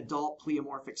 Particularly like in adult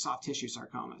pleomorphic soft tissue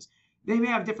sarcomas. They may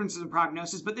have differences in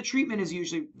prognosis, but the treatment is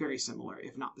usually very similar,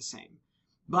 if not the same.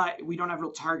 But we don't have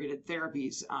real targeted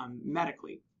therapies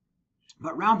medically.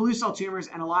 But round blue cell tumors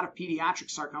and a lot of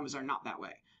pediatric sarcomas are not that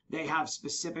way. They have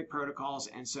specific protocols,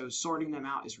 and so sorting them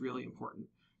out is really important.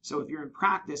 So if you're in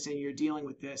practice and you're dealing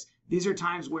with this, these are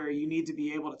times where you need to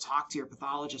be able to talk to your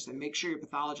pathologist and make sure your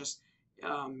pathologist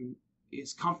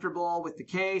is comfortable with the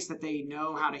case, that they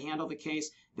know how to handle the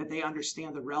case, that they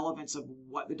understand the relevance of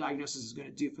what the diagnosis is going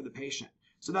to do for the patient.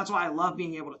 So that's why I love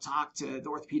being able to talk to the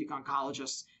orthopedic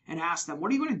oncologists and ask them,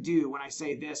 what are you going to do when I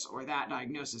say this or that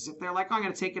diagnosis? If they're like, oh, I'm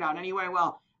going to take it out anyway,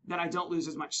 well, then I don't lose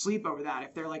as much sleep over that.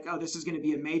 If they're like, oh, this is going to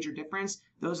be a major difference,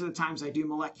 those are the times I do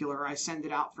molecular, or I send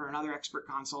it out for another expert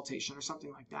consultation or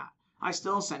something like that. I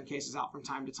still send cases out from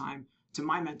time to time to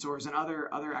my mentors and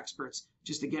other experts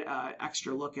just to get an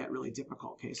extra look at really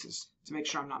difficult cases to make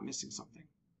sure I'm not missing something.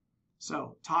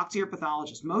 So talk to your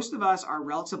pathologist. Most of us are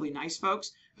relatively nice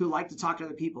folks who like to talk to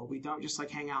other people. We don't just like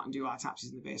hang out and do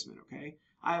autopsies in the basement, okay?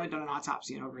 I haven't done an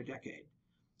autopsy in over a decade.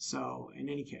 So in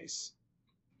any case,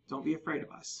 don't be afraid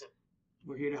of us.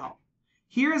 We're here to help.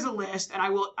 Here is a list, and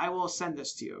I will send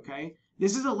this to you, okay?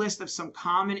 This is a list of some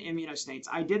common immunostains.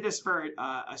 I did this for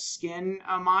a skin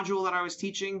module that I was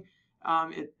teaching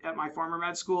at my former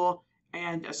med school.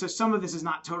 And so some of this is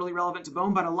not totally relevant to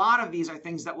bone, but a lot of these are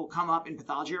things that will come up in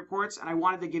pathology reports. And I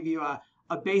wanted to give you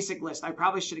a basic list. I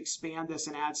probably should expand this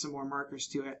and add some more markers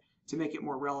to it to make it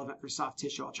more relevant for soft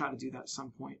tissue. I'll try to do that at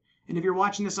some point. And if you're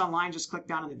watching this online, just click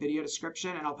down in the video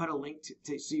description and I'll put a link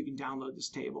so you can download this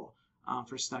table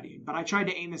for studying. But I tried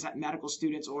to aim this at medical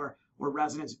students or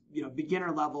residents,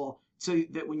 beginner level, so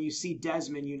that when you see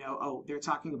Desmond, oh, they're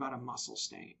talking about a muscle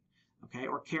stain. Okay,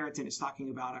 or keratin is talking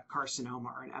about a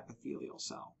carcinoma or an epithelial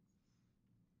cell.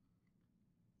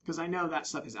 Because I know that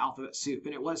stuff is alphabet soup,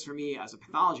 and it was for me as a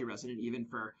pathology resident even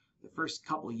for the first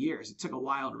couple of years. It took a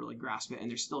while to really grasp it,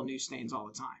 and there's still new stains all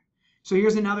the time. So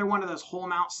here's another one of those whole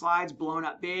mount slides blown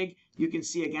up big. You can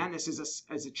see again, this is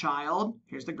as a child.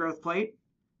 Here's the growth plate.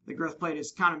 The growth plate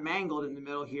is kind of mangled in the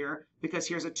middle here because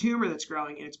here's a tumor that's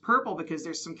growing, and it's purple because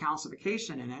there's some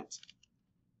calcification in it.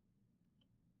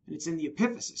 and it's in the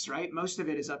epiphysis, right? Most of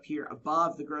it is up here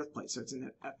above the growth plate, so it's in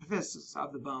the epiphysis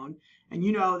of the bone. And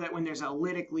you know that when there's a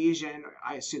lytic lesion,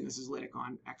 I assume this is lytic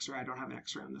on X-ray, I don't have an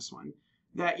X-ray on this one,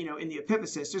 that, you know, in the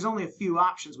epiphysis, there's only a few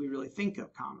options we really think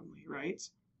of commonly, right?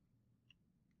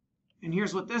 And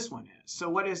here's what this one is. So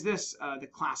what is this the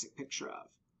classic picture of?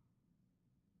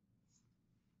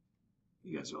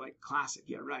 You guys are like, classic,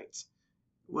 yeah, right.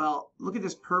 Well, look at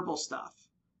this purple stuff.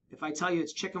 If I tell you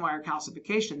it's chicken wire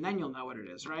calcification, then you'll know what it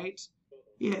is, right?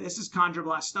 Yeah, this is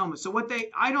chondroblastoma. So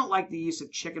I don't like the use of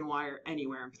chicken wire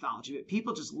anywhere in pathology, but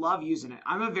people just love using it.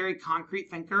 I'm a very concrete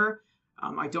thinker.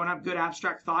 I don't have good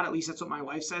abstract thought. At least that's what my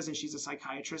wife says, and she's a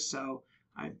psychiatrist, so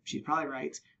she's probably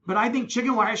right. But I think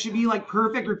chicken wire should be like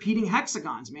perfect repeating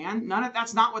hexagons, man.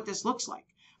 That's not what this looks like.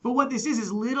 But what this is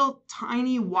little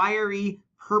tiny wiry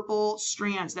purple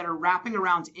strands that are wrapping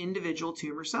around individual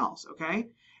tumor cells, okay?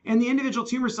 And the individual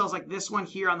tumor cells, like this one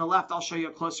here on the left, I'll show you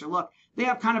a closer look. They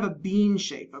have kind of a bean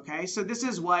shape, okay? So this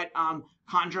is what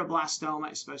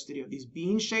chondroblastoma is supposed to do. These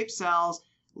bean-shaped cells,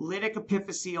 lytic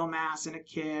epiphyseal mass in a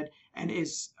kid, and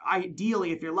is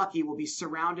ideally, if you're lucky, will be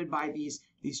surrounded by these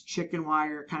chicken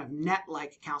wire kind of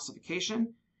net-like calcification.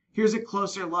 Here's a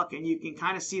closer look, and you can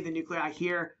kind of see the nuclei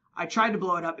here. I tried to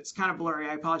blow it up. It's kind of blurry.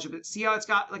 I apologize. But see how it's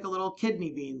got like a little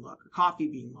kidney bean look or coffee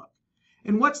bean look.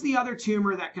 And what's the other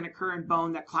tumor that can occur in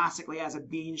bone that classically has a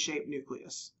bean-shaped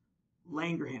nucleus?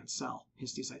 Langerhans cell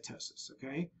histiocytosis,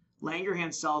 okay?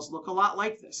 Langerhans cells look a lot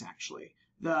like this, actually.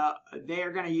 They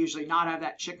are going to usually not have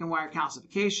that chicken wire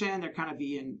calcification. They're kind of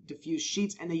be in diffuse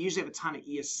sheets, and they usually have a ton of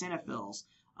eosinophils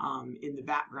in the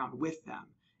background with them.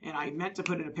 And I meant to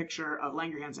put in a picture of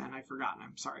Langerhans, and I've forgotten.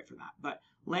 I'm sorry for that. But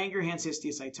Langerhans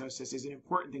histiocytosis is an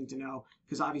important thing to know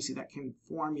because obviously that can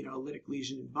form, you know, a lytic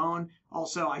lesion in bone.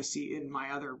 Also, I see in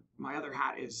my other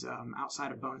hat is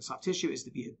outside of bone and soft tissue is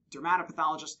to be a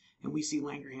dermatopathologist, and we see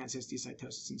Langerhans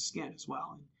histiocytosis in skin as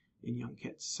well in young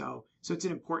kids. So it's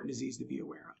an important disease to be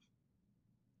aware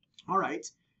of. All right,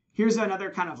 here's another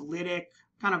kind of lytic,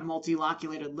 kind of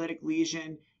multiloculated lytic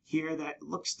lesion here that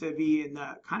looks to be in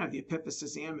the kind of the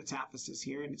epiphysis and metaphysis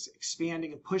here, and it's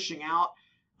expanding and pushing out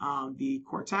the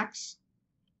cortex.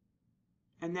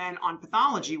 And then on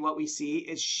pathology, what we see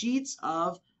is sheets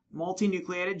of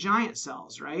multinucleated giant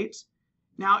cells, right?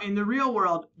 Now, in the real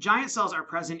world, giant cells are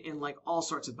present in like all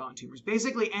sorts of bone tumors.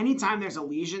 Basically, anytime there's a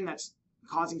lesion that's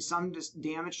causing some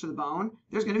damage to the bone,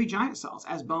 there's going to be giant cells.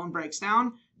 As bone breaks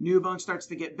down, new bone starts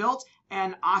to get built,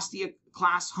 and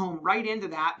osteoclasts home right into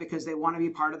that because they want to be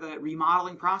part of the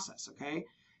remodeling process, okay?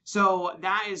 So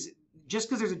that is, just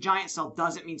because there's a giant cell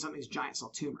doesn't mean something's a giant cell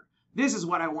tumor. This is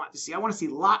what I want to see. I want to see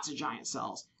lots of giant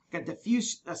cells, like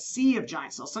a sea of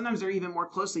giant cells. Sometimes they're even more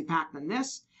closely packed than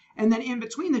this. And then in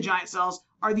between the giant cells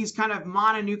are these kind of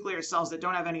mononuclear cells that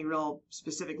don't have any real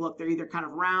specific look. They're either kind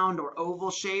of round or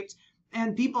oval shaped.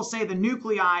 And people say the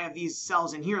nuclei of these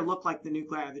cells in here look like the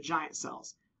nuclei of the giant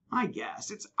cells. I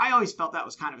guess. I always felt that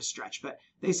was kind of a stretch, but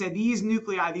they say these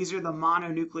nuclei, these are the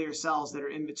mononuclear cells that are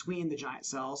in between the giant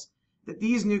cells, that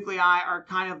these nuclei are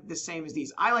kind of the same as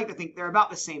these. I like to think they're about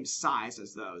the same size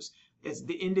as those. As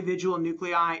the individual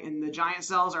nuclei in the giant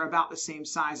cells are about the same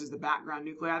size as the background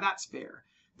nuclei. That's fair.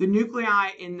 The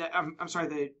nuclei in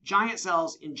the giant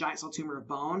cells in giant cell tumor of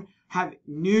bone have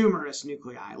numerous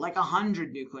nuclei, like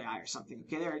 100 nuclei or something.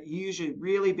 Okay, they're usually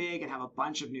really big and have a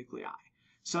bunch of nuclei.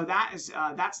 So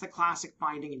that's the classic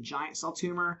finding in giant cell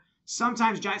tumor.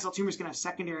 Sometimes giant cell tumors can have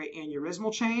secondary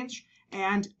aneurysmal change,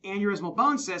 and aneurysmal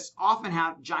bone cysts often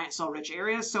have giant cell rich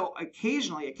areas. So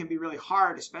occasionally it can be really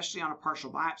hard, especially on a partial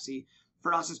biopsy,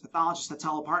 for us as pathologists to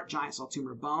tell apart giant cell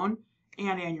tumor bone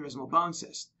and aneurysmal bone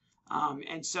cyst.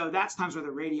 And so that's times where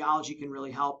the radiology can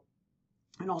really help.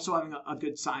 And also having a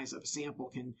good size of a sample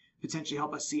can potentially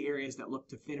help us see areas that look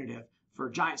definitive for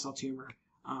giant cell tumor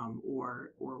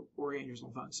or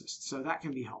aneurysmal bone cyst. So that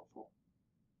can be helpful.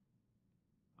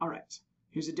 All right,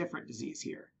 here's a different disease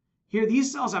here. Here,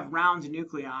 these cells have round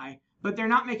nuclei, but they're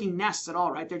not making nests at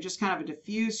all, right? They're just kind of a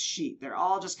diffuse sheet. They're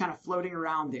all just kind of floating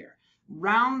around there.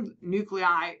 Round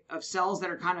nuclei of cells that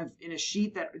are kind of in a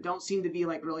sheet that don't seem to be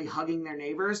like really hugging their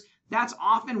neighbors. That's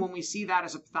often when we see that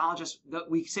as a pathologist, that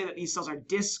we say that these cells are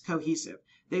discohesive.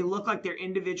 They look like they're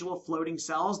individual floating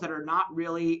cells that are not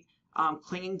really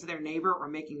clinging to their neighbor or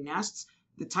making nests.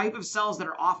 The type of cells that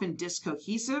are often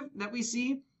discohesive that we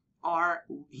see are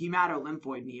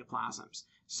hematolymphoid neoplasms.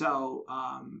 So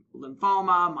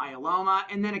lymphoma, myeloma,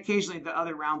 and then occasionally the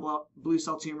other round blue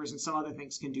cell tumors and some other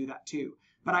things can do that too.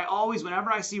 But I always,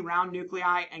 whenever I see round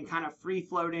nuclei and kind of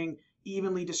free-floating,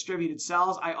 evenly distributed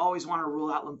cells, I always want to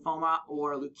rule out lymphoma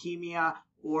or leukemia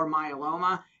or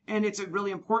myeloma. And it's a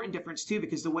really important difference too,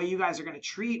 because the way you guys are going to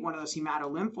treat one of those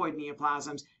hematolymphoid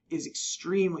neoplasms is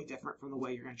extremely different from the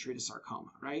way you're going to treat a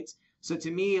sarcoma, right? So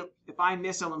to me, if I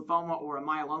miss a lymphoma or a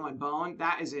myeloma in bone,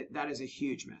 that is a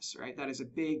huge miss, right? That is a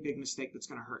big, big mistake that's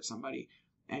going to hurt somebody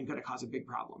and going to cause a big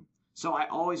problem. So I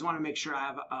always want to make sure I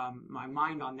have my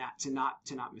mind on that to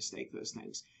not mistake those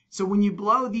things. So when you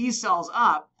blow these cells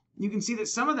up, you can see that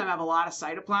some of them have a lot of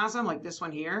cytoplasm, like this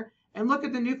one here. And look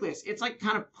at the nucleus. It's like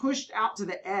kind of pushed out to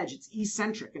the edge. It's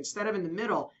eccentric. Instead of in the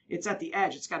middle, it's at the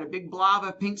edge. It's got a big blob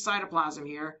of pink cytoplasm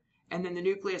here. And then the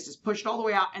nucleus is pushed all the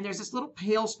way out. And there's this little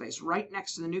pale space right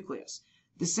next to the nucleus.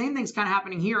 The same thing's kind of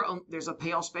happening here. There's a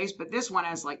pale space, but this one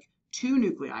has like two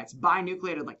nuclei. It's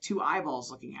binucleated, like two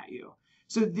eyeballs looking at you.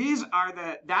 So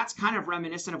that's kind of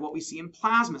reminiscent of what we see in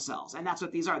plasma cells. And that's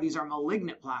what these are. These are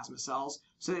malignant plasma cells.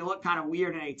 So they look kind of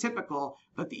weird and atypical,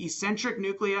 but the eccentric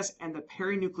nucleus and the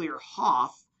perinuclear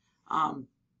Hoff,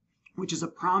 which is a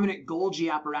prominent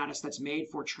Golgi apparatus that's made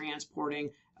for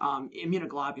transporting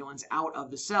immunoglobulins out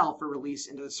of the cell for release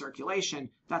into the circulation.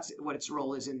 That's what its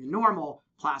role is in the normal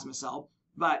plasma cell.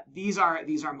 But these are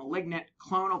malignant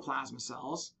clonal plasma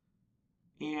cells.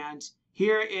 And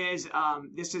here is,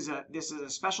 this is a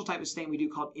special type of stain we do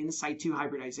called in situ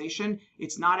hybridization.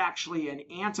 It's not actually an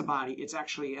antibody, it's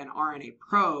actually an RNA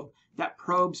probe that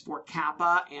probes for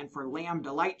kappa and for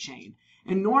lambda light chain.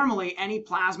 And normally any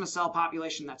plasma cell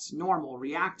population that's normal,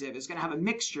 reactive, is going to have a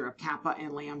mixture of kappa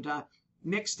and lambda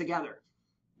mixed together.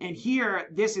 And here,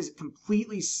 this is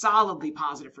completely solidly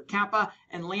positive for kappa,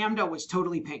 and lambda was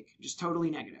totally pink, just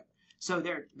totally negative. So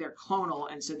they're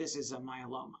clonal, and so this is a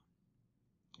myeloma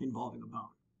involving a bone.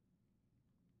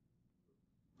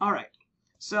 All right,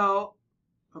 so,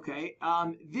 okay,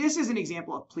 this is an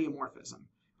example of pleomorphism.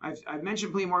 I've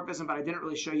mentioned pleomorphism, but I didn't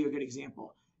really show you a good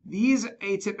example. These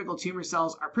atypical tumor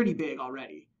cells are pretty big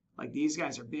already. Like these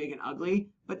guys are big and ugly,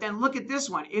 but then look at this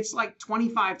one. It's like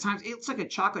 25 times, it's like a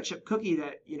chocolate chip cookie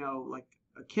that, you know, like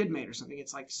a kid made or something.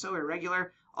 It's like so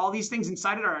irregular. All these things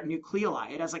inside it are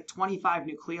nucleoli. It has like 25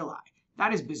 nucleoli.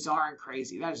 That is bizarre and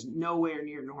crazy. That is nowhere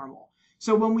near normal.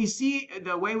 So when we see,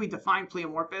 the way we define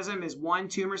pleomorphism is one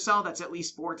tumor cell that's at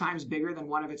least 4 times bigger than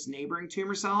one of its neighboring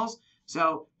tumor cells.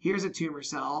 So here's a tumor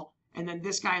cell, and then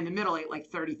this guy in the middle ate like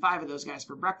 35 of those guys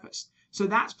for breakfast. So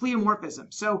that's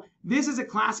pleomorphism. So this is a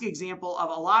classic example of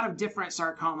a lot of different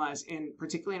sarcomas,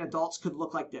 particularly in adults, could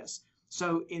look like this.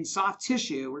 So in soft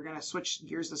tissue, we're going to switch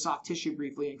gears to soft tissue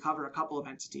briefly and cover a couple of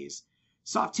entities.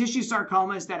 Soft tissue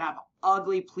sarcomas that have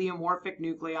ugly pleomorphic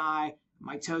nuclei,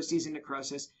 mitoses and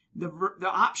necrosis.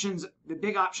 The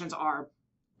big options are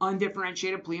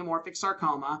undifferentiated pleomorphic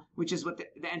sarcoma, which is what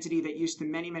the entity that used to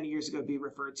many, many years ago be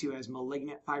referred to as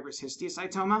malignant fibrous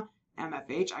histiocytoma,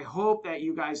 MFH. I hope that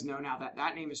you guys know now that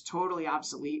that name is totally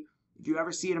obsolete. If you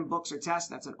ever see it in books or tests,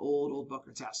 that's an old book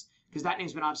or test, because that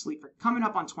name's been obsolete for coming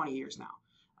up on 20 years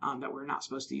now, that we're not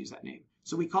supposed to use that name.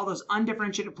 So we call those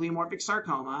undifferentiated pleomorphic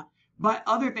sarcoma, but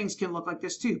other things can look like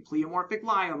this too. Pleomorphic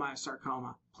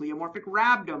leiomyosarcoma, pleomorphic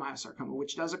rhabdomyosarcoma,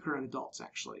 which does occur in adults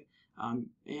actually,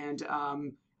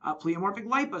 pleomorphic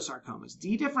liposarcomas,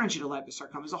 dedifferentiated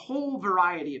liposarcomas, a whole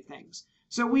variety of things.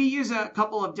 So we use a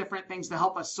couple of different things to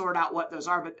help us sort out what those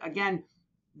are. But again,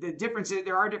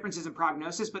 there are differences in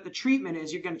prognosis, but the treatment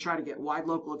is you're going to try to get wide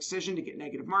local excision to get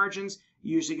negative margins.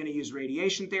 You're usually going to use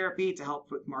radiation therapy to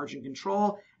help with margin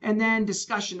control, and then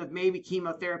discussion of maybe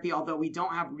chemotherapy, although we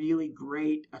don't have really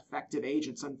great effective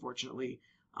agents, unfortunately.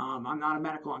 I'm not a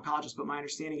medical oncologist, but my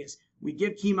understanding is we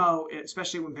give chemo,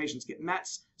 especially when patients get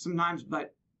METs sometimes,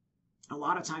 but a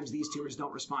lot of times these tumors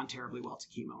don't respond terribly well to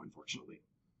chemo, unfortunately.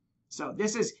 So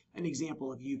this is an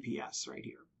example of UPS right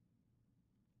here.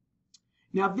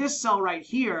 Now this cell right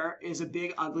here is a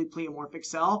big ugly pleomorphic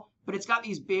cell, but it's got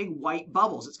these big white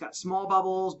bubbles. It's got small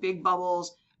bubbles, big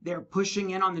bubbles. They're pushing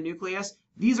in on the nucleus.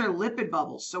 These are lipid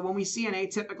bubbles. So when we see an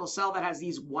atypical cell that has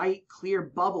these white clear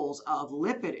bubbles of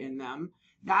lipid in them,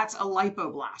 that's a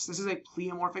lipoblast. This is a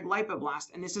pleomorphic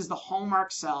lipoblast, and this is the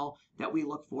hallmark cell that we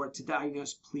look for to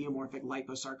diagnose pleomorphic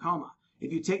liposarcoma.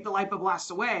 If you take the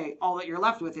lipoblast away, all that you're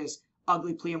left with is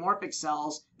ugly pleomorphic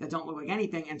cells that don't look like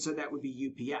anything, and so that would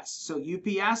be UPS. So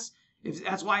UPS,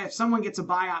 that's why if someone gets a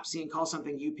biopsy and calls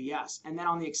something UPS, and then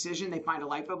on the excision they find a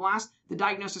lipoblast, the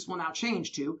diagnosis will now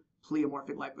change to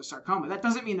pleomorphic liposarcoma. That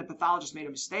doesn't mean the pathologist made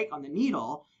a mistake on the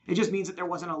needle. It just means that there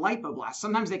wasn't a lipoblast.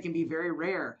 Sometimes they can be very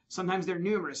rare. Sometimes they're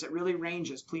numerous. It really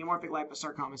ranges. Pleomorphic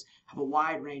liposarcomas have a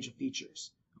wide range of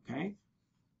features. Okay,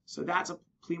 so that's a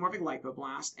pleomorphic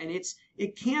lipoblast, and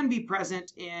it can be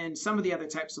present in some of the other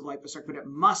types of liposarcoma, but it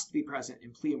must be present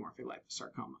in pleomorphic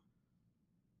liposarcoma.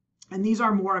 And these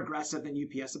are more aggressive than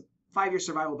UPS. 5-year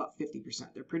survival about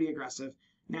 50%. They're pretty aggressive,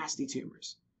 nasty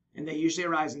tumors, and they usually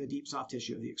arise in the deep soft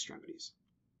tissue of the extremities.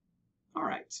 All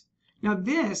right. Now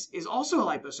this is also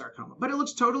a liposarcoma, but it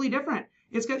looks totally different.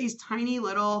 It's got these tiny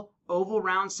little oval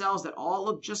round cells that all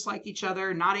look just like each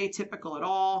other, not atypical at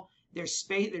all.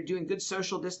 They're doing good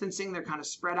social distancing. They're kind of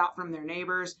spread out from their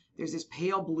neighbors. There's this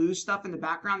pale blue stuff in the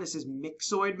background. This is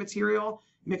myxoid material.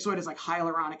 Myxoid is like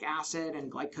hyaluronic acid and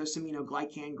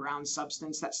glycosaminoglycan ground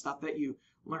substance, that stuff that you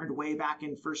learned way back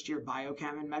in first year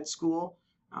biochem in med school.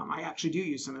 I actually do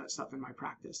use some of that stuff in my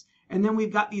practice. And then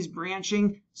we've got these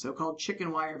branching so-called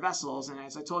chicken wire vessels. And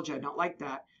as I told you, I don't like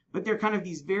that. But they're kind of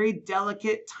these very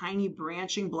delicate, tiny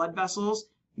branching blood vessels,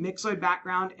 myxoid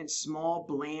background, and small,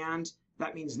 bland,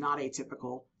 that means not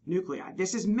atypical nuclei.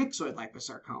 This is myxoid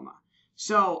liposarcoma.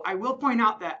 So I will point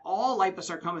out that all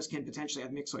liposarcomas can potentially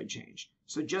have myxoid change.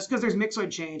 So just because there's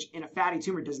myxoid change in a fatty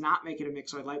tumor does not make it a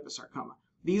myxoid liposarcoma.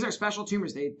 These are special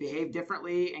tumors. They behave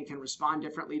differently and can respond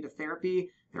differently to therapy.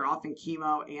 They're often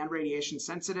chemo and radiation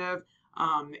sensitive,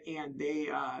 and they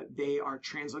are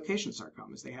translocation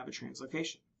sarcomas. They have a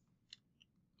translocation.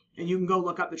 And you can go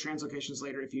look up the translocations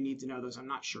later if you need to know those. I'm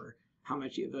not sure how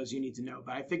much of those you need to know,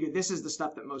 but I figured this is the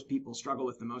stuff that most people struggle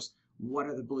with the most. What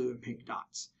are the blue and pink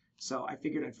dots? So I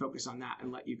figured I'd focus on that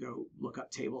and let you go look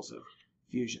up tables of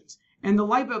fusions. And the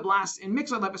lipoblast in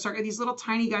myxoid liposarcoma are these little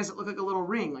tiny guys that look like a little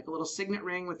ring, like a little signet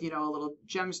ring with, a little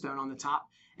gemstone on the top.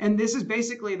 And this is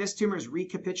basically, this tumor is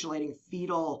recapitulating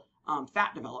fetal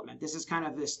fat development. This is kind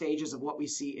of the stages of what we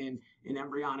see in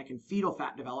embryonic and fetal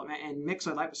fat development. And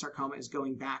myxoid liposarcoma is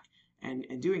going back and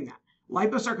doing that.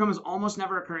 Liposarcomas almost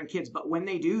never occur in kids, but when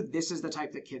they do, this is the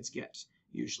type that kids get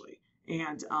usually.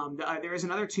 And there is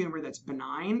another tumor that's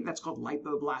benign that's called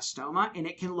lipoblastoma, and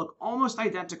it can look almost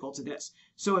identical to this.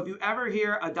 So if you ever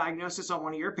hear a diagnosis on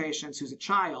one of your patients who's a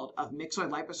child of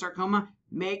myxoid liposarcoma,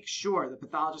 make sure the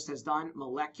pathologist has done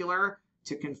molecular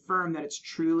to confirm that it's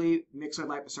truly myxoid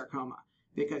liposarcoma.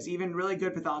 Because even really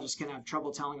good pathologists can have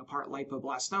trouble telling apart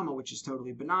lipoblastoma, which is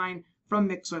totally benign, from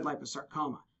myxoid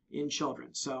liposarcoma in children.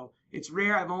 So it's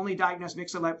rare. I've only diagnosed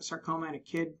myxoid liposarcoma in a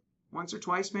kid once or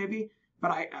twice maybe. But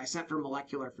I sent for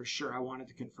molecular for sure. I wanted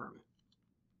to confirm it.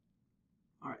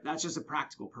 All right, that's just a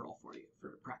practical pearl for you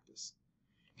for practice.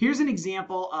 Here's an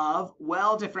example of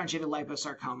well-differentiated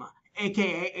liposarcoma,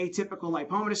 aka atypical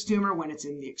lipomatous tumor when it's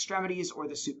in the extremities or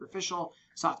the superficial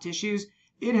soft tissues.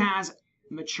 It has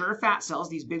mature fat cells.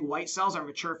 These big white cells are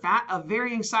mature fat of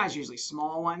varying size, usually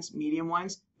small ones, medium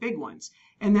ones, big ones.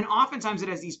 And then oftentimes it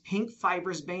has these pink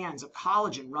fibrous bands of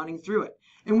collagen running through it.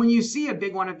 And when you see a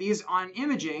big one of these on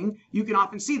imaging, you can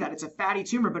often see that it's a fatty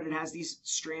tumor, but it has these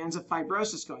strands of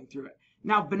fibrosis going through it.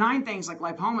 Now, benign things like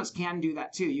lipomas can do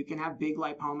that too. You can have big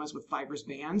lipomas with fibrous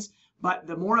bands, but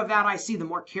the more of that I see, the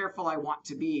more careful I want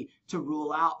to be to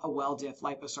rule out a well-diff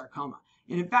liposarcoma.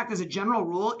 And in fact, as a general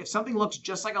rule, if something looks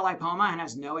just like a lipoma and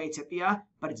has no atypia,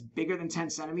 but it's bigger than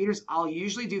 10 centimeters, I'll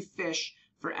usually do FISH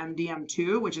for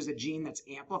MDM2, which is a gene that's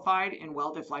amplified in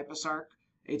well-diff liposarc,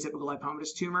 atypical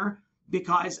lipomatous tumor,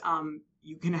 because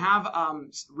you can have,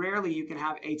 rarely you can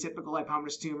have atypical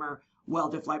lipomatous tumor,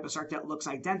 well-diff liposarc that looks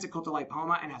identical to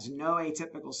lipoma and has no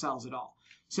atypical cells at all.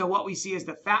 So what we see is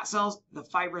the fat cells, the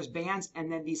fibrous bands,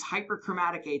 and then these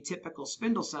hyperchromatic atypical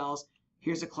spindle cells.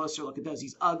 Here's a closer look at those.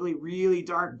 These ugly, really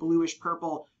dark bluish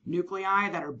purple nuclei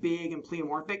that are big and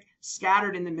pleomorphic,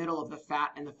 scattered in the middle of the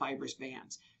fat and the fibrous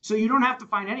bands. So you don't have to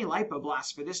find any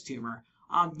lipoblast for this tumor.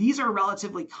 These are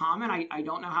relatively common. I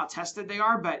don't know how tested they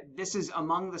are, but this is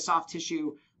among the soft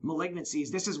tissue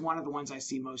malignancies. This is one of the ones I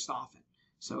see most often.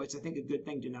 So it's, I think, a good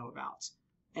thing to know about.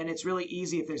 And it's really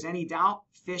easy. If there's any doubt,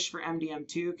 FISH for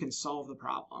MDM2 can solve the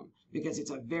problem because it's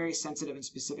a very sensitive and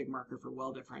specific marker for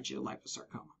well-differentiated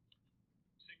liposarcoma.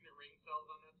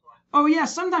 Oh, yeah,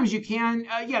 sometimes you can.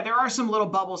 Yeah, there are some little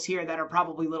bubbles here that are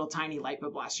probably little tiny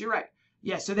lipoblasts. You're right.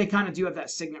 Yeah, so they kind of do have that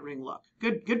signet ring look.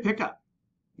 Good pickup.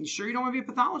 You sure you don't want to be a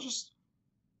pathologist?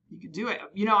 You could do it.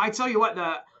 I tell you what,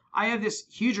 I have this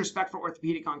huge respect for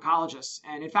orthopedic oncologists.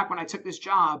 And in fact, when I took this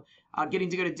job, getting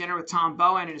to go to dinner with Tom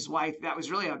Bowen and his wife, that was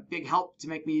really a big help to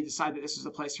make me decide that this was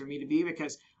the place for me to be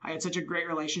because I had such a great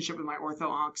relationship with my ortho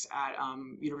oncs at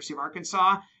University of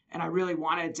Arkansas. And I really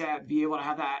wanted to be able to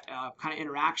have that kind of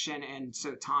interaction. And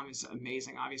so Tom is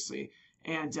amazing, obviously.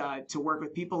 And to work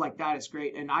with people like that is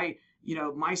great. And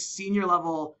my senior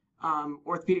level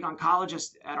orthopedic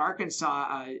oncologist at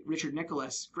Arkansas, Richard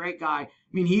Nicholas, great guy. I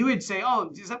mean, he would say,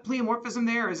 oh, is that pleomorphism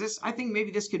there? Is this, I think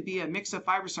maybe this could be a mix of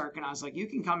fibrosarc. And I was like, you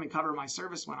can come and cover my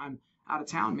service when I'm out of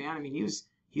town, man. I mean,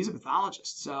 he's a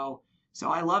pathologist. So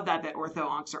I love that ortho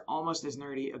oncs are almost as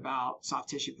nerdy about soft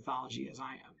tissue pathology as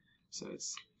I am. So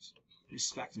it's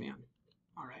respect, man.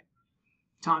 All right.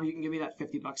 Tom, you can give me that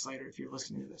 $50 later if you're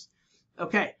listening to this.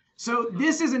 Okay. So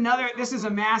this is a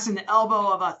mass in the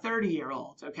elbow of a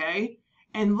 30-year-old, okay?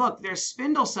 And look, there's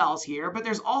spindle cells here, but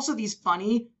there's also these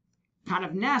funny kind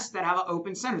of nests that have an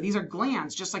open center. These are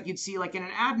glands, just like you'd see like in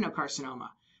an adenocarcinoma.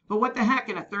 But what the heck,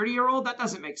 in a 30-year-old, that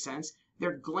doesn't make sense.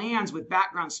 They're glands with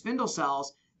background spindle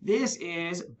cells. This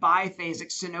is biphasic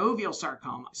synovial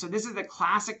sarcoma. So this is the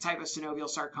classic type of synovial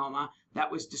sarcoma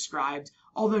that was described.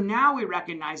 Although now we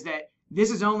recognize that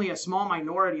this is only a small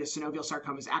minority of synovial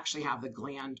sarcomas actually have the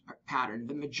gland pattern.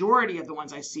 The majority of the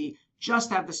ones I see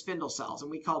just have the spindle cells, and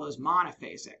we call those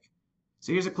monophasic.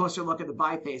 So here's a closer look at the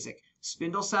biphasic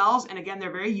spindle cells. And again,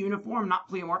 they're very uniform, not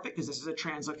pleomorphic, because this is a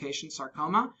translocation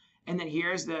sarcoma. And then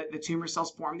here's the tumor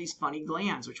cells form these funny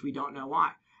glands, which we don't know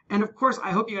why. And of course,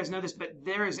 I hope you guys know this, but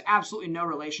there is absolutely no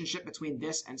relationship between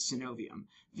this and synovium.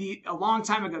 A long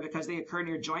time ago, because they occur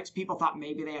near joints, people thought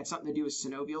maybe they had something to do with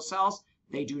synovial cells.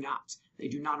 They do not. They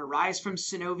do not arise from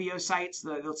synoviocytes,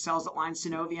 the cells that line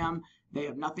synovium. They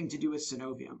have nothing to do with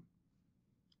synovium.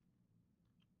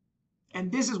 And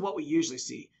this is what we usually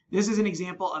see. This is an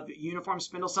example of uniform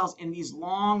spindle cells in these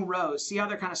long rows. See how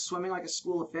they're kind of swimming like a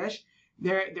school of fish?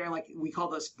 They're like, we call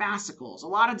those fascicles. A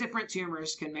lot of different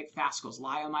tumors can make fascicles.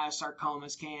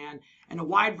 Leiomyosarcomas can, and a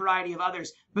wide variety of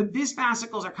others. But these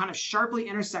fascicles are kind of sharply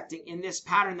intersecting in this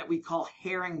pattern that we call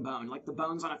herringbone, like the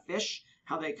bones on a fish,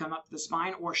 how they come up the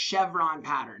spine, or chevron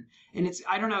pattern. And it's,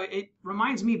 I don't know, it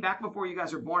reminds me back before you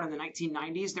guys were born in the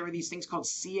 1990s, there were these things called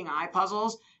seeing eye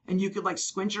puzzles, and you could like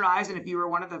squint your eyes, and if you were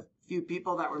one of the few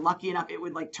people that were lucky enough, it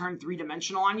would like turn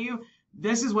three-dimensional on you.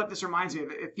 This is what this reminds me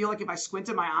of. I feel like if I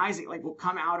squinted my eyes, it like will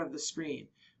come out of the screen.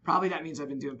 Probably that means I've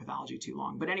been doing pathology too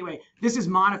long. But anyway, this is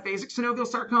monophasic synovial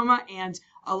sarcoma, and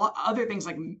a lot other things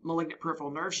like malignant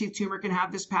peripheral nerve sheath tumor can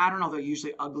have this pattern, although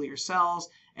usually uglier cells,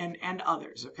 and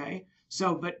others, okay?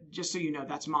 So, but just so you know,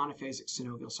 that's monophasic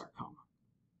synovial sarcoma.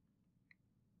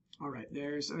 All right,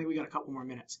 I think we got a couple more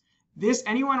minutes.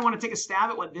 Anyone want to take a stab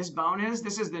at what this bone is?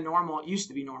 This is the normal, it used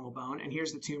to be normal bone, and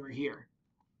here's the tumor here.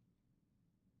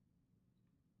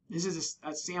 This is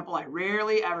a sample I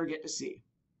rarely ever get to see.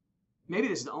 Maybe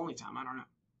this is the only time, I don't know.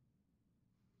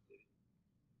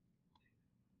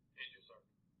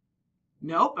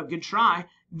 Nope, a good try.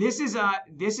 This is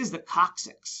the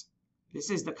coccyx. This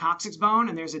is the coccyx bone,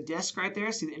 and there's a disc right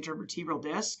there. See the intervertebral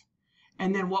disc?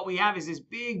 And then what we have is this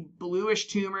big bluish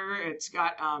tumor. It's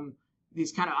got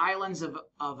these kind of islands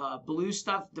of blue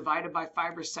stuff divided by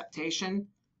fibrous septation.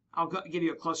 I'll give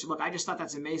you a closer look. I just thought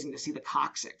that's amazing to see the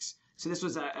coccyx. So this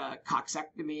was a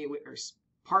coccectomy or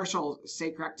partial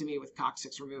sacrectomy with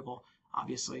coccyx removal,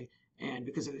 obviously, and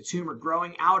because of the tumor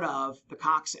growing out of the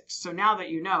coccyx. So now that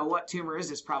you know, what tumor is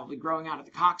this probably growing out of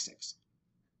the coccyx?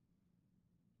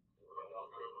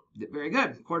 Very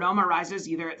good. Chordoma arises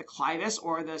either at the clivus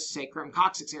or the sacrum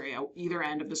coccyx area, either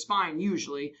end of the spine,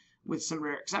 usually, with some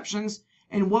rare exceptions.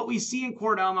 And what we see in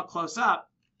chordoma close up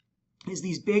is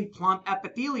these big plump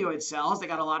epithelioid cells. They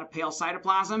got a lot of pale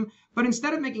cytoplasm, but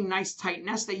instead of making nice tight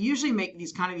nests, they usually make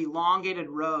these kind of elongated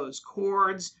rows,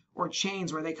 cords or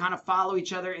chains, where they kind of follow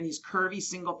each other in these curvy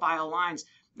single file lines.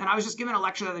 And I was just giving a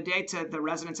lecture the other day to the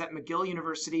residents at McGill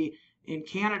University in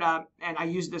Canada, and I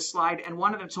used this slide, and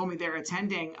one of them told me they're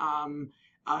attending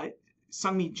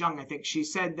Sungmi Jung, I think. She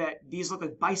said that these look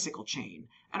like bicycle chain.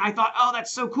 And I thought, oh,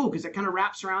 that's so cool, because it kind of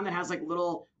wraps around and has like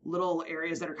little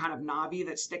areas that are kind of knobby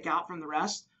that stick out from the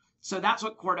rest. So that's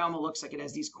what chordoma looks like. It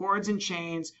has these cords and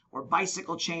chains or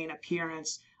bicycle chain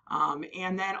appearance.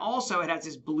 And then also it has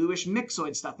this bluish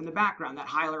myxoid stuff in the background, that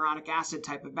hyaluronic acid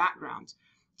type of background.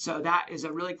 So that is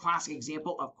a really classic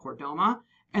example of chordoma.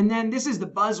 And then this is the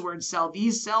buzzword cell.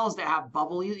 These cells that have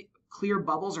bubbly, clear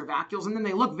bubbles or vacuoles, and then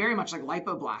they look very much like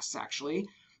lipoblasts, actually.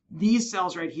 These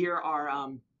cells right here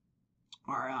are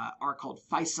called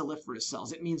phycoliferous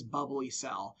cells. It means bubbly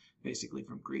cell, basically,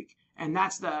 from Greek. And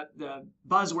that's the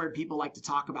buzzword people like to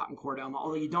talk about in chordoma,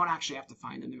 although you don't actually have to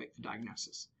find them to make the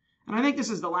diagnosis. And I think this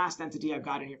is the last entity I've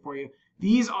got in here for you.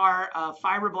 These are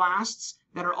fibroblasts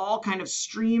that are all kind of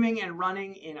streaming and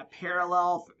running in a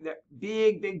parallel,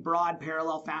 big, broad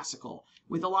parallel fascicle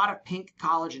with a lot of pink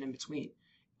collagen in between.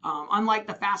 Unlike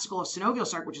the fascicle of synovial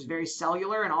sarc, which is very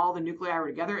cellular and all the nuclei are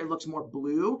together, it looks more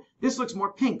blue. This looks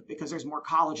more pink because there's more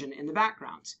collagen in the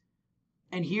background.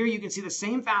 And here you can see the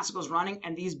same fascicles running,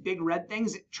 and these big red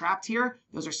things trapped here,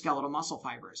 those are skeletal muscle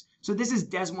fibers. So this is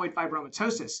desmoid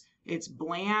fibromatosis. It's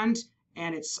bland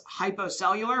and it's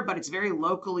hypocellular, but it's very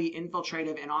locally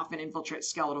infiltrative and often infiltrates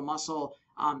skeletal muscle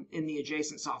in the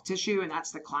adjacent soft tissue, and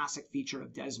that's the classic feature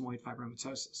of desmoid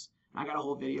fibromatosis. And I got a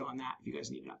whole video on that if you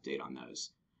guys need an update on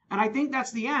those. And I think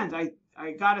that's the end.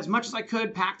 I got as much as I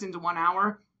could packed into 1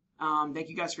 hour. Thank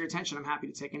you guys for your attention. I'm happy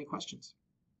to take any questions.